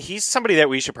 he's somebody that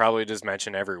we should probably just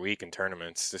mention every week in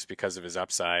tournaments just because of his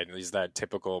upside. He's that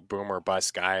typical boom or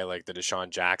bust guy like the Deshaun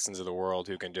Jacksons of the world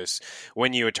who can just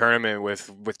win you a tournament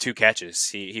with 2 catches.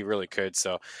 He really could.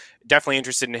 So definitely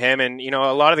interested in him. And, you know,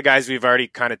 a lot of the guys we've already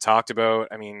kind of talked about.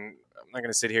 I mean, I'm not going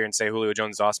to sit here and say Julio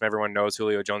Jones is awesome. Everyone knows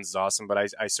Julio Jones is awesome, but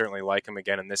I certainly like him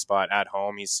again in this spot at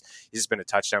home. He's just been a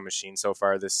touchdown machine so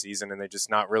far this season, and they're just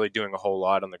not really doing a whole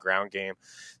lot on the ground game.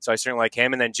 So I certainly like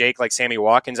him. And then Jake, like Sammy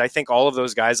Watkins, I think all of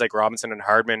those guys like Robinson and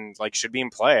Hardman like should be in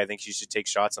play. I think you should take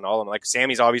shots on all of them. Like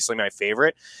Sammy's obviously my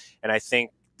favorite, and I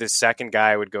think the second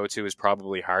guy I would go to is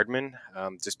probably Hardman,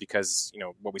 just because,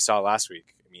 what we saw last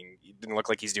week. I mean, he didn't look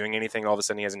like he's doing anything. All of a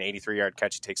sudden, he has an 83-yard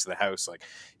catch he takes to the house. Like,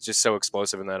 he's just so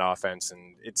explosive in that offense,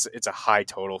 and it's a high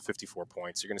total, 54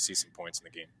 points. You're going to see some points in the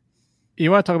game. You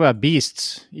want to talk about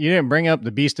beasts. You didn't bring up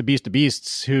the beast of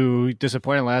beasts who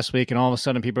disappointed last week, and all of a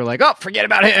sudden people are like, oh, forget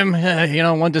about him.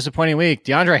 One disappointing week.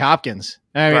 DeAndre Hopkins.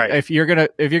 I mean, Right. if you're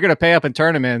gonna pay up in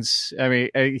tournaments, I mean,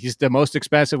 he's the most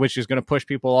expensive, which is going to push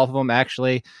people off of him.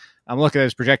 Actually, I'm looking at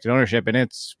his projected ownership, and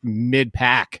it's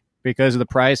mid-pack because of the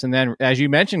price. And then, as you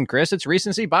mentioned, Chris, it's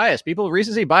recency bias. People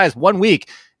recency bias 1 week,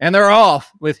 and they're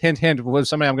off with hint, with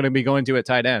somebody I'm going to be going to at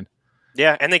tight end.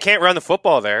 Yeah, and they can't run the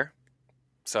football there.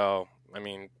 So, I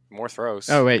mean, more throws.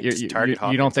 Oh, wait, Just you target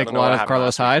don't Hopkins. think I a don't know lot what of happened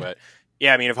Carlos last week, Hyde? but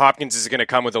yeah, I mean, if Hopkins is going to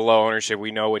come with a low ownership, we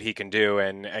know what he can do.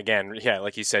 And again, yeah,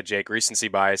 like you said, Jake, recency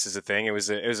bias is a thing. It was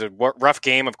a rough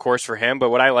game, of course, for him. But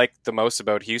what I like the most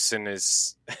about Houston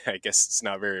is, I guess it's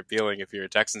not very appealing if you're a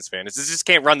Texans fan, is they just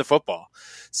can't run the football.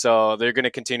 So they're going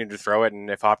to continue to throw it. And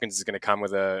if Hopkins is going to come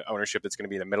with a ownership that's going to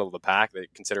be in the middle of the pack, they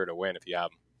consider it a win if you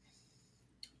have him.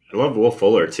 I love Will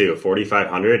Fuller too,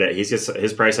 4,500.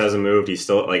 His price hasn't moved. He's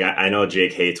still like, I know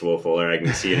Jake hates Will Fuller. I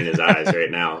can see it in his eyes right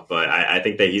now, but I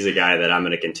think that he's a guy that I'm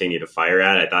going to continue to fire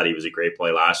at. I thought he was a great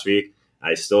play last week.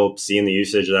 I still seeing the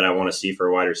usage that I want to see for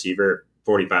a wide receiver.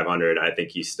 4,500. I think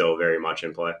he's still very much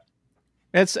in play.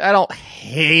 I don't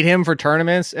hate him for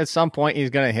tournaments. At some point, he's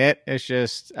going to hit. It's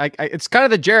just, it's kind of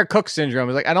the Jared Cook syndrome.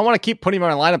 It's like, I don't want to keep putting him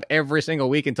on a lineup every single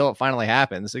week until it finally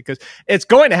happens, because it's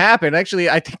going to happen. Actually,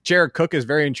 I think Jared Cook is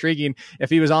very intriguing if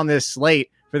he was on this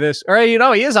slate for this, or he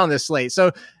is on this slate.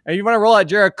 So you want to roll out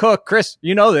Jared Cook, Chris,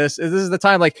 this is the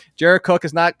time. Like, Jared Cook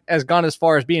has gone as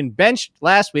far as being benched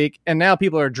last week, and now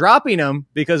people are dropping him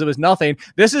because it was nothing.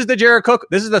 This is the Jared Cook.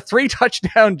 This is the 3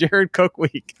 touchdown Jared Cook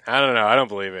week. I don't know. I don't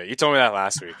believe it. You told me that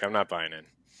last week. I'm not buying it.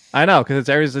 I know, because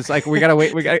it's like we gotta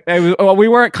wait. We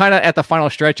weren't kind of at the final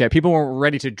stretch yet. People weren't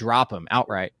ready to drop him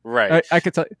outright. Right. I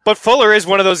could tell. But Fuller is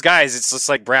one of those guys. It's just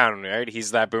like Brown, right?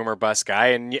 He's that boomer bust guy.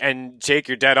 And Jake,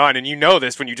 you're dead on. And you know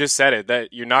this when you just said it,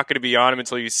 that you're not going to be on him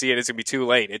until you see it. It's going to be too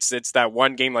late. It's that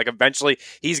one game. Like, eventually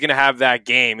he's going to have that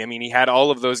game. I mean, he had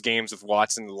all of those games with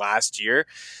Watson last year.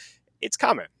 It's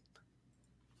coming.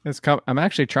 I'm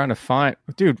actually trying to find,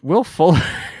 dude, Will Fuller.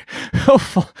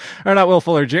 Not Will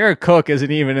Fuller. Jared Cook isn't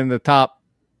even in the top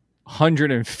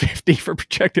 150 for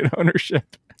projected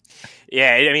ownership.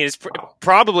 Yeah, I mean,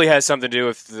 probably has something to do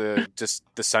with the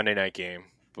Sunday night game,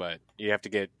 but you have to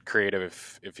get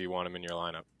creative if you want him in your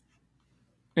lineup.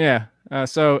 Yeah.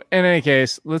 So in any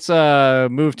case, let's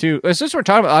move to. Since we're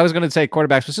talking about, I was going to say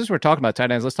quarterbacks, but since we're talking about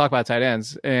tight ends, let's talk about tight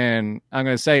ends. And I'm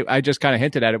going to say, I just kind of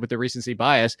hinted at it with the recency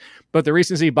bias, but the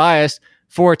recency bias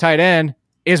for tight end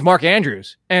is Mark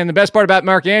Andrews. And the best part about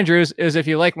Mark Andrews is, if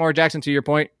you like Lamar Jackson, to your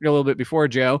point a little bit before,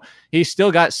 Joe, he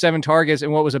still got 7 targets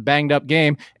in what was a banged up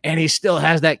game, and he still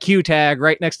has that Q tag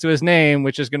right next to his name,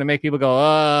 which is going to make people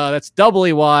go, that's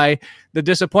doubly why the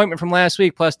disappointment from last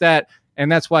week plus that.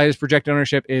 And that's why his projected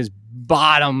ownership is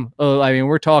bottom. I mean,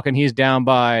 we're talking he's down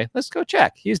by, let's go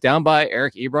check. He's down by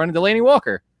Eric Ebron and Delaney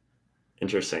Walker.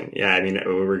 Interesting. Yeah, I mean,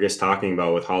 we were just talking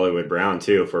about with Hollywood Brown,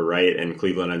 too. If we're right and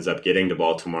Cleveland ends up getting to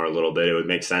Baltimore a little bit, it would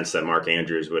make sense that Mark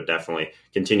Andrews would definitely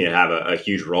continue to have a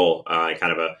huge role,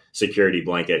 kind of a security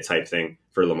blanket type thing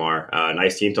for Lamar.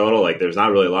 Nice team total. Like, there's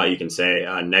not really a lot you can say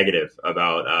negative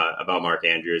about Mark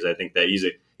Andrews. I think that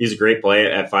he's a great play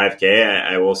at 5K.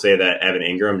 I will say that Evan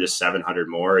Ingram, just 700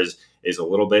 more, is a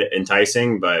little bit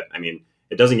enticing, but I mean,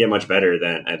 it doesn't get much better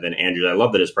than Andrews. I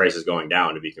love that his price is going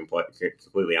down, to be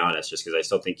completely honest, just because I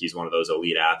still think he's one of those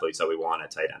elite athletes that we want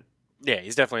at tight end. Yeah,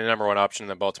 he's definitely the number one option in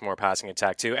the Baltimore passing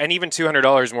attack, too. And even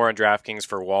 $200 more on DraftKings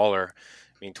for Waller.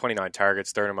 I mean, 29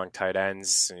 targets, third among tight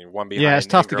ends, and one behind. Yeah, it's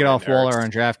tough to Ingram get off Waller on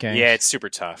DraftKings. Yeah, it's super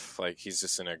tough. Like, he's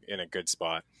just in a good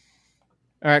spot.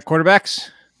 All right, quarterbacks,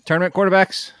 tournament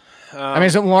quarterbacks. I mean,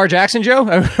 is it Lamar Jackson, Joe?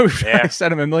 We've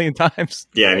said him a million times.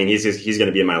 Yeah, I mean, he's going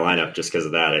to be in my lineup just because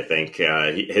of that. I think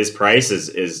his price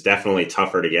is definitely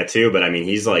tougher to get to, but I mean,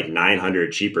 he's like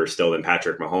 900 cheaper still than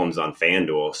Patrick Mahomes on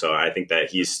FanDuel. So I think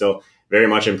that he's still very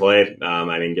much in play.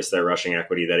 I mean, just that rushing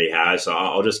equity that he has. So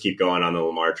I'll just keep going on the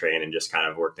Lamar train and just kind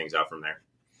of work things out from there.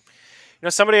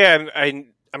 Somebody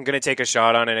I'm going to take a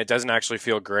shot on, and it doesn't actually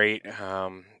feel great.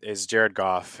 is Jared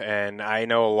Goff. And I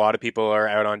know a lot of people are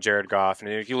out on Jared Goff. And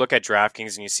if you look at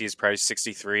DraftKings and you see his price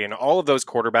 63, and all of those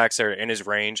quarterbacks are in his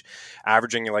range,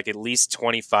 averaging like at least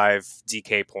 25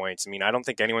 DK points. I mean, I don't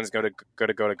think anyone's going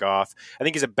to go to Goff. I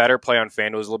think he's a better play on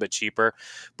FanDuel. He's a little bit cheaper.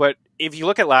 But if you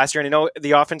look at last year, and I know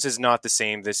the offense is not the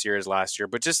same this year as last year,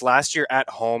 but just last year at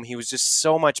home, he was just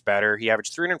so much better. He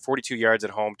averaged 342 yards at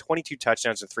home, 22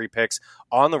 touchdowns and 3 picks.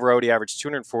 On the road, he averaged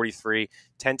 243,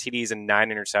 10 TDs and 9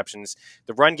 interceptions.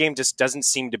 The run game just doesn't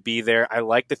seem to be there. I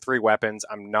like the 3 weapons.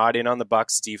 I'm not in on the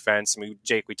Bucs defense. I mean,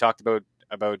 Jake, we talked about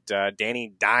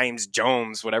Danny Dimes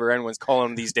Jones, whatever anyone's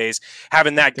calling him these days,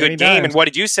 having that good game. Dimes. And what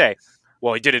did you say?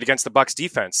 Well, he did it against the Bucs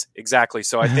defense. Exactly.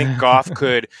 So I think Goff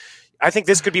could... I think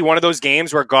this could be one of those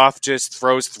games where Goff just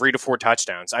throws 3 to 4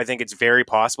 touchdowns. I think it's very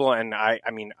possible. And I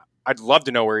mean, I'd love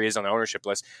to know where he is on the ownership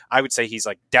list. I would say he's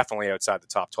like definitely outside the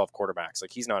top 12 quarterbacks.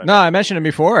 Like he's not. No, I mentioned him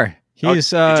before.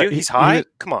 He's he's high.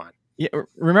 Come on. Yeah,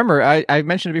 remember, I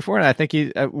mentioned it before, and I think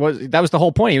that was the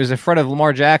whole point. He was in front of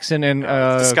Lamar Jackson and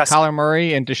Kyler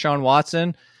Murray and Deshaun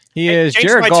Watson. Jared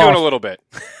Goff. Tune a little bit.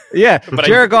 Yeah, but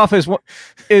Jared Goff is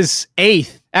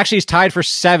 8th. Actually, he's tied for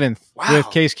 7th with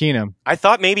Case Keenum. I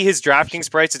thought maybe his DraftKings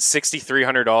price at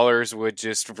 $6,300 would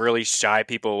just really shy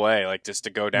people away, like just to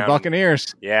go down. The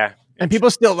Buccaneers. Yeah. And people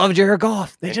still love Jared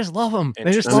Goff. They just love him.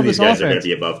 They just love this offense. These guys are going to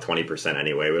be above 20%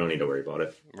 anyway. We don't need to worry about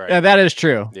it. Right. Yeah, that is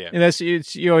true. Yeah.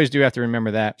 And you always do have to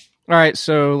remember that. All right,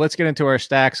 so let's get into our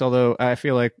stacks, although I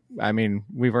feel like,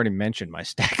 we've already mentioned my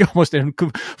stack almost in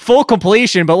full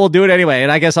completion, but we'll do it anyway,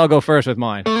 and I guess I'll go first with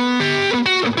mine.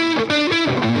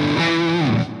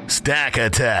 Stack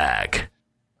Attack.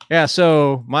 Yeah,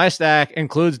 so my stack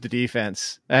includes the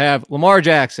defense. I have Lamar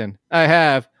Jackson. I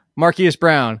have Marquise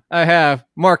Brown. I have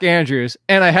Mark Andrews.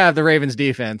 And I have the Ravens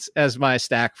defense as my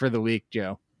stack for the week,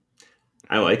 Joe.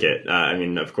 I like it.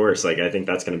 Of course, I think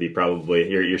that's going to be probably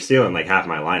you're stealing like half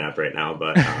my lineup right now,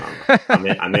 but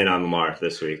I'm in on Lamar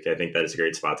this week. I think that is a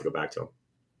great spot to go back to him.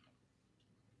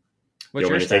 You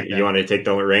want to take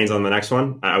the reins on the next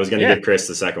one? I was going to give Chris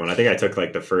the second one. I think I took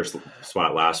like the first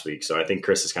spot last week, so I think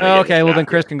Chris is kind of okay. Well, then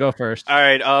Chris can go first. All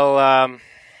right,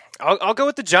 I'll go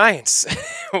with the Giants.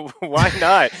 Why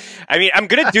not? I mean, I'm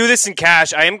going to do this in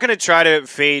cash. I am going to try to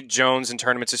fade Jones in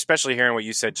tournaments, especially hearing what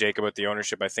you said, Jake, about the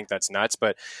ownership. I think that's nuts.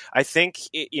 But I think,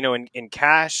 in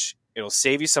cash, it'll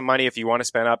save you some money if you want to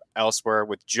spend up elsewhere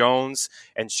with Jones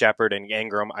and Shepard and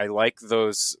Ingram. I like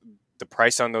the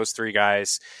price on those 3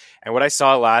 guys. And what I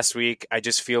saw last week, I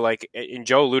just feel like, and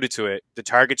Joe alluded to it, the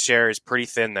target share is pretty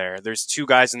thin there. There's 2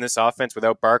 guys in this offense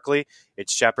without Barkley.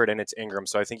 It's Shepard and it's Ingram.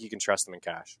 So I think you can trust them in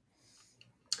cash.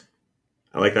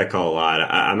 I like that call a lot.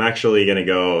 I'm actually going to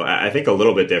go, I think, a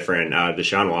little bit different.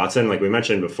 Deshaun Watson, like we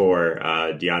mentioned before,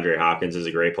 DeAndre Hopkins is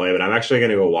a great play, but I'm actually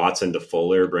going to go Watson to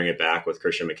Fuller, bring it back with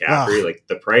Christian McCaffrey. Like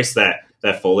the price that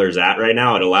Fuller's at right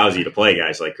now, it allows you to play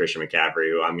guys like Christian McCaffrey,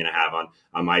 who I'm going to have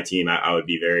on my team. I would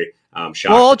be very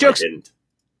shocked if I didn't.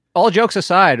 All jokes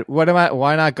aside,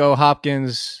 why not go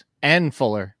Hopkins and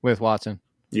Fuller with Watson?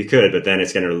 You could, but then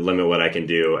it's going to limit what I can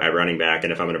do at running back.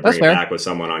 And if I'm going to bring it back with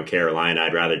someone on Carolina,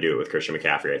 I'd rather do it with Christian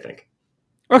McCaffrey, I think.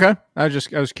 Okay. I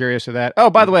was curious of that. Oh,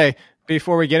 by the way,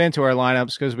 before we get into our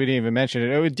lineups, because we didn't even mention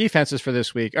it, defenses for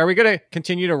this week. Are we going to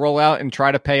continue to roll out and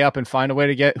try to pay up and find a way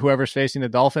to get whoever's facing the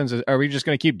Dolphins? Are we just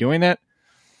going to keep doing that?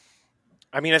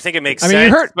 I mean, I think it makes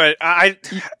sense, but I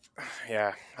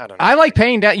don't know. I like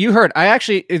paying down. You heard.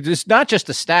 It's not just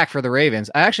a stack for the Ravens.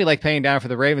 I actually like paying down for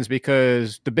the Ravens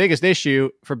because the biggest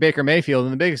issue for Baker Mayfield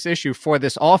and the biggest issue for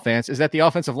this offense is that the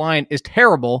offensive line is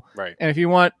terrible. Right. And if you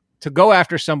want to go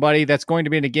after somebody that's going to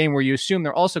be in a game where you assume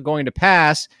they're also going to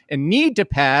pass and need to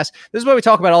pass, this is what we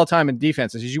talk about all the time in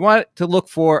defenses, is you want to look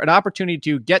for an opportunity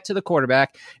to get to the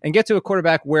quarterback and get to a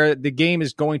quarterback where the game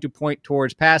is going to point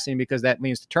towards passing because that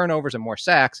means the turnovers and more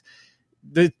sacks.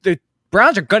 The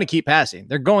Browns are going to keep passing.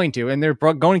 They're going to, and they're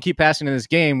going to keep passing in this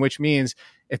game, which means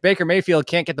if Baker Mayfield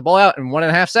can't get the ball out in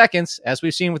 1.5 seconds, as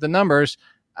we've seen with the numbers,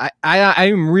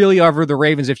 I'm really over the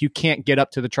Ravens if you can't get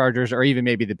up to the Chargers or even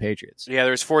maybe the Patriots. Yeah,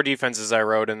 there's 4 defenses I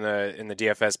wrote in the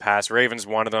DFS Pass. Ravens,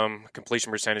 one of them.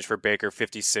 Completion percentage for Baker,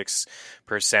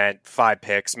 56%, 5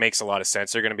 picks. Makes a lot of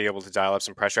sense. They're going to be able to dial up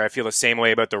some pressure. I feel the same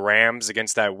way about the Rams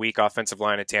against that weak offensive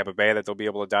line at Tampa Bay, that they'll be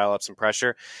able to dial up some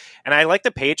pressure. And I like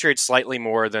the Patriots slightly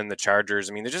more than the Chargers.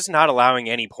 I mean, they're just not allowing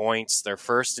any points. They're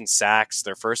first in sacks.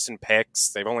 They're first in picks.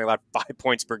 They've only allowed 5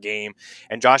 points per game.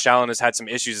 And Josh Allen has had some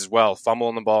issues as well,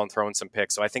 fumbling the ball and throwing some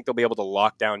picks. So I think they'll be able to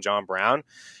lock down John Brown,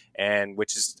 and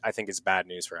which is, I think, is bad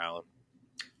news for Allen.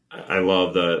 I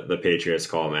love the Patriots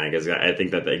call, man, because I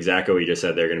think that exactly what you just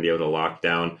said, they're going to be able to lock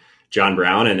down John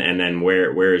Brown, and then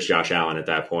where is Josh Allen at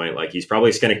that point? Like, he's probably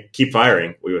just going to keep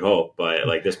firing, we would hope. But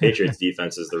like, this Patriots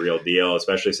defense is the real deal,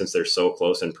 especially since they're so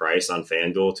close in price on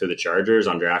FanDuel to the Chargers.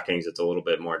 On DraftKings, it's a little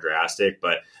bit more drastic.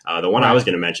 But the one I was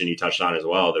going to mention, you touched on as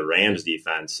well, the Rams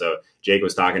defense. So Jake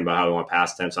was talking about how we want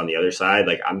pass attempts on the other side.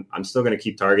 Like, I'm still going to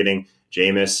keep targeting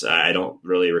Jameis. I don't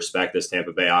really respect this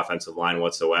Tampa Bay offensive line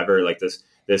whatsoever. Like, this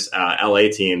LA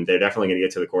team, they're definitely going to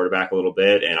get to the quarterback a little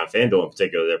bit. And on FanDuel in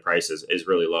particular, their price is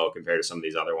really low compared to some of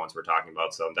these other ones we're talking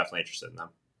about. So I'm definitely interested in them.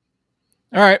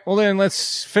 All right. Well, then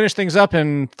let's finish things up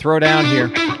and throw down here.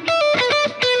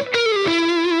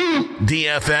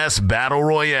 DFS Battle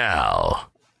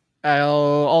Royale. I'll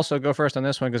also go first on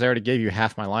this one because I already gave you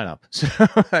half my lineup. So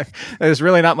there's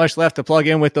really not much left to plug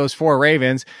in with those 4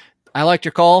 Ravens. I liked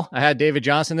your call. I had David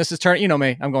Johnson. This is you know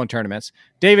me. I'm going tournaments.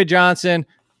 David Johnson,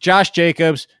 Josh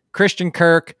Jacobs, Christian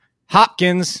Kirk,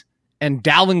 Hopkins, and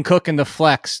Dalvin Cook in the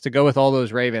flex to go with all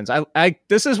those Ravens.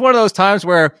 This is one of those times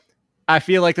where I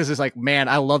feel like this is like, man,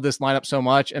 I love this lineup so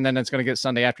much. And then it's going to get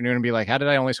Sunday afternoon and be like, how did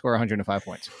I only score 105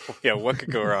 points? Yeah, what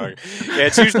could go wrong? Yeah,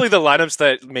 it's usually the lineups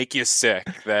that make you sick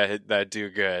that do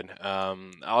good.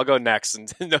 I'll go next.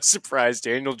 And no surprise,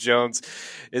 Daniel Jones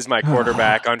is my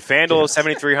quarterback on FanDuel,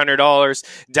 $7,300.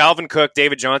 Dalvin Cook,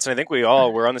 David Johnson. I think we're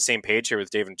on the same page here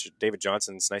with David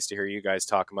Johnson. It's nice to hear you guys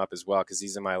talk him up as well because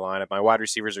he's in my lineup. My wide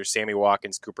receivers are Sammy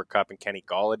Watkins, Cooper Kupp, and Kenny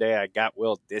Golladay. I got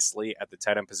Will Dissly at the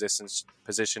tight end position.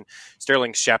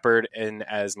 Sterling Shepard in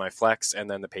as my flex, and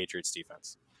then the Patriots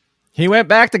defense. He went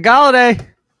back to Golladay.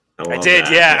 I did,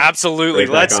 yeah, absolutely.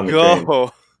 Let's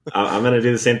go. I'm going to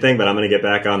do the same thing, but I'm going to get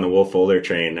back on the Will Fuller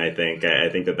train. I think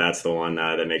that's the one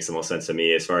that makes the most sense to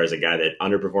me as far as a guy that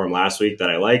underperformed last week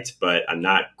that I liked, but I'm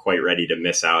not quite ready to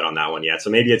miss out on that one yet. So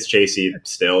maybe it's Chasey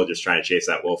still just trying to chase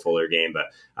that Will Fuller game, but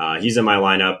he's in my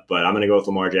lineup. But I'm going to go with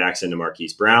Lamar Jackson to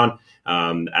Marquise Brown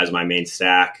as my main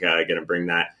stack. Going to bring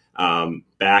that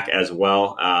back as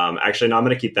well. Actually, no, I'm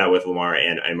going to keep that with Lamar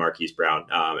and Marquise Brown.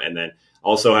 And then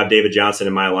also have David Johnson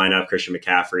in my lineup, Christian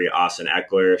McCaffrey, Austin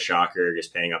Eckler, shocker,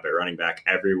 just paying up at running back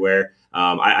everywhere.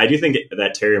 I do think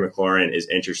that Terry McLaurin is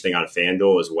interesting on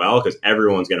FanDuel as well because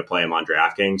everyone's going to play him on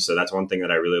DraftKings. So that's one thing that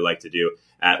I really like to do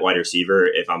at wide receiver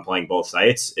if I'm playing both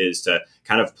sites is to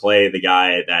kind of play the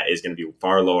guy that is going to be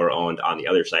far lower owned on the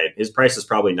other side. His price is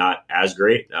probably not as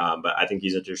great, but I think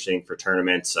he's interesting for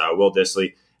tournaments. Will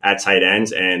Dissly at tight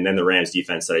ends, and then the Rams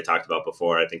defense that I talked about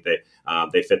before. I think they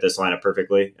fit this lineup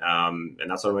perfectly, and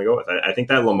that's what I'm going to go with. I think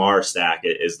that Lamar stack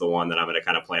is the one that I'm going to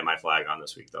kind of plant my flag on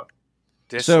this week, though.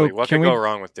 Dissly, so what could go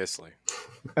wrong with Dissly?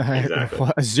 Exactly.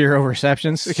 0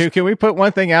 receptions. Can we put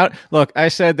one thing out? Look, I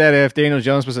said that if Daniel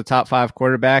Jones was a top 5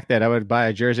 quarterback, that I would buy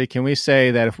a jersey. Can we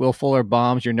say that if Will Fuller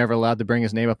bombs, you're never allowed to bring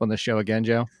his name up on the show again,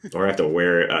 Joe? Or I have to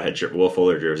wear a Will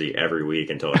Fuller jersey every week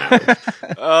until it happens.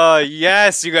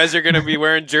 Yes, you guys are going to be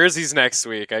wearing jerseys next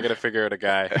week. I got to figure out a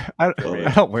guy. I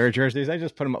don't wear jerseys. I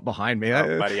just put them up behind me.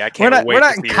 Buddy, I can't wait. We're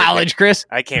not in college, Chris.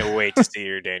 I can't wait to see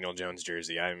your Daniel Jones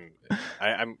jersey. I'm.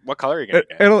 What color are you going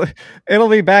to get? It'll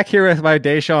be back here with my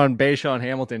Bayshon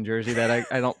Hamilton jersey that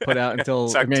I don't put out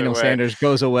until Emmanuel Sanders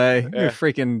goes away. Yeah.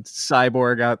 Freaking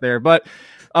cyborg out there. But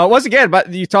once again,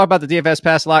 you talk about the DFS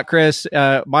Pass a lot, Chris.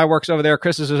 My work's over there.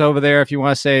 Chris's is over there. If you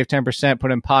want to save 10%,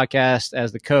 put in podcast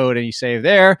as the code and you save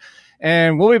there.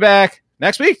 And we'll be back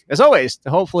next week, as always, to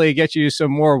hopefully get you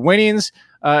some more winnings.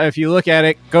 If you look at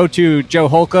it, go to Joe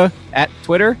Holka at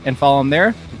Twitter and follow him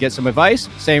there. Get some advice.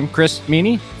 Same Chris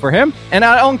Meaney for him. And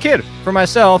our own kid for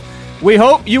myself. We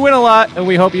hope you win a lot, and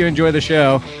we hope you enjoy the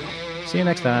show. See you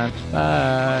next time.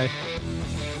 Bye.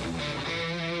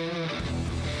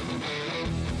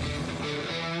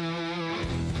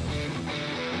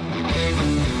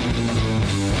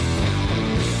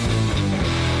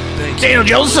 Daniel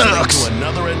Jones sucks. To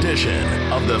another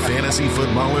edition of the Fantasy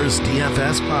Footballers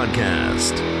DFS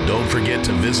Podcast. Don't forget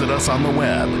to visit us on the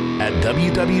web at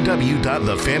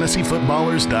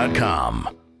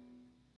www.thefantasyfootballers.com.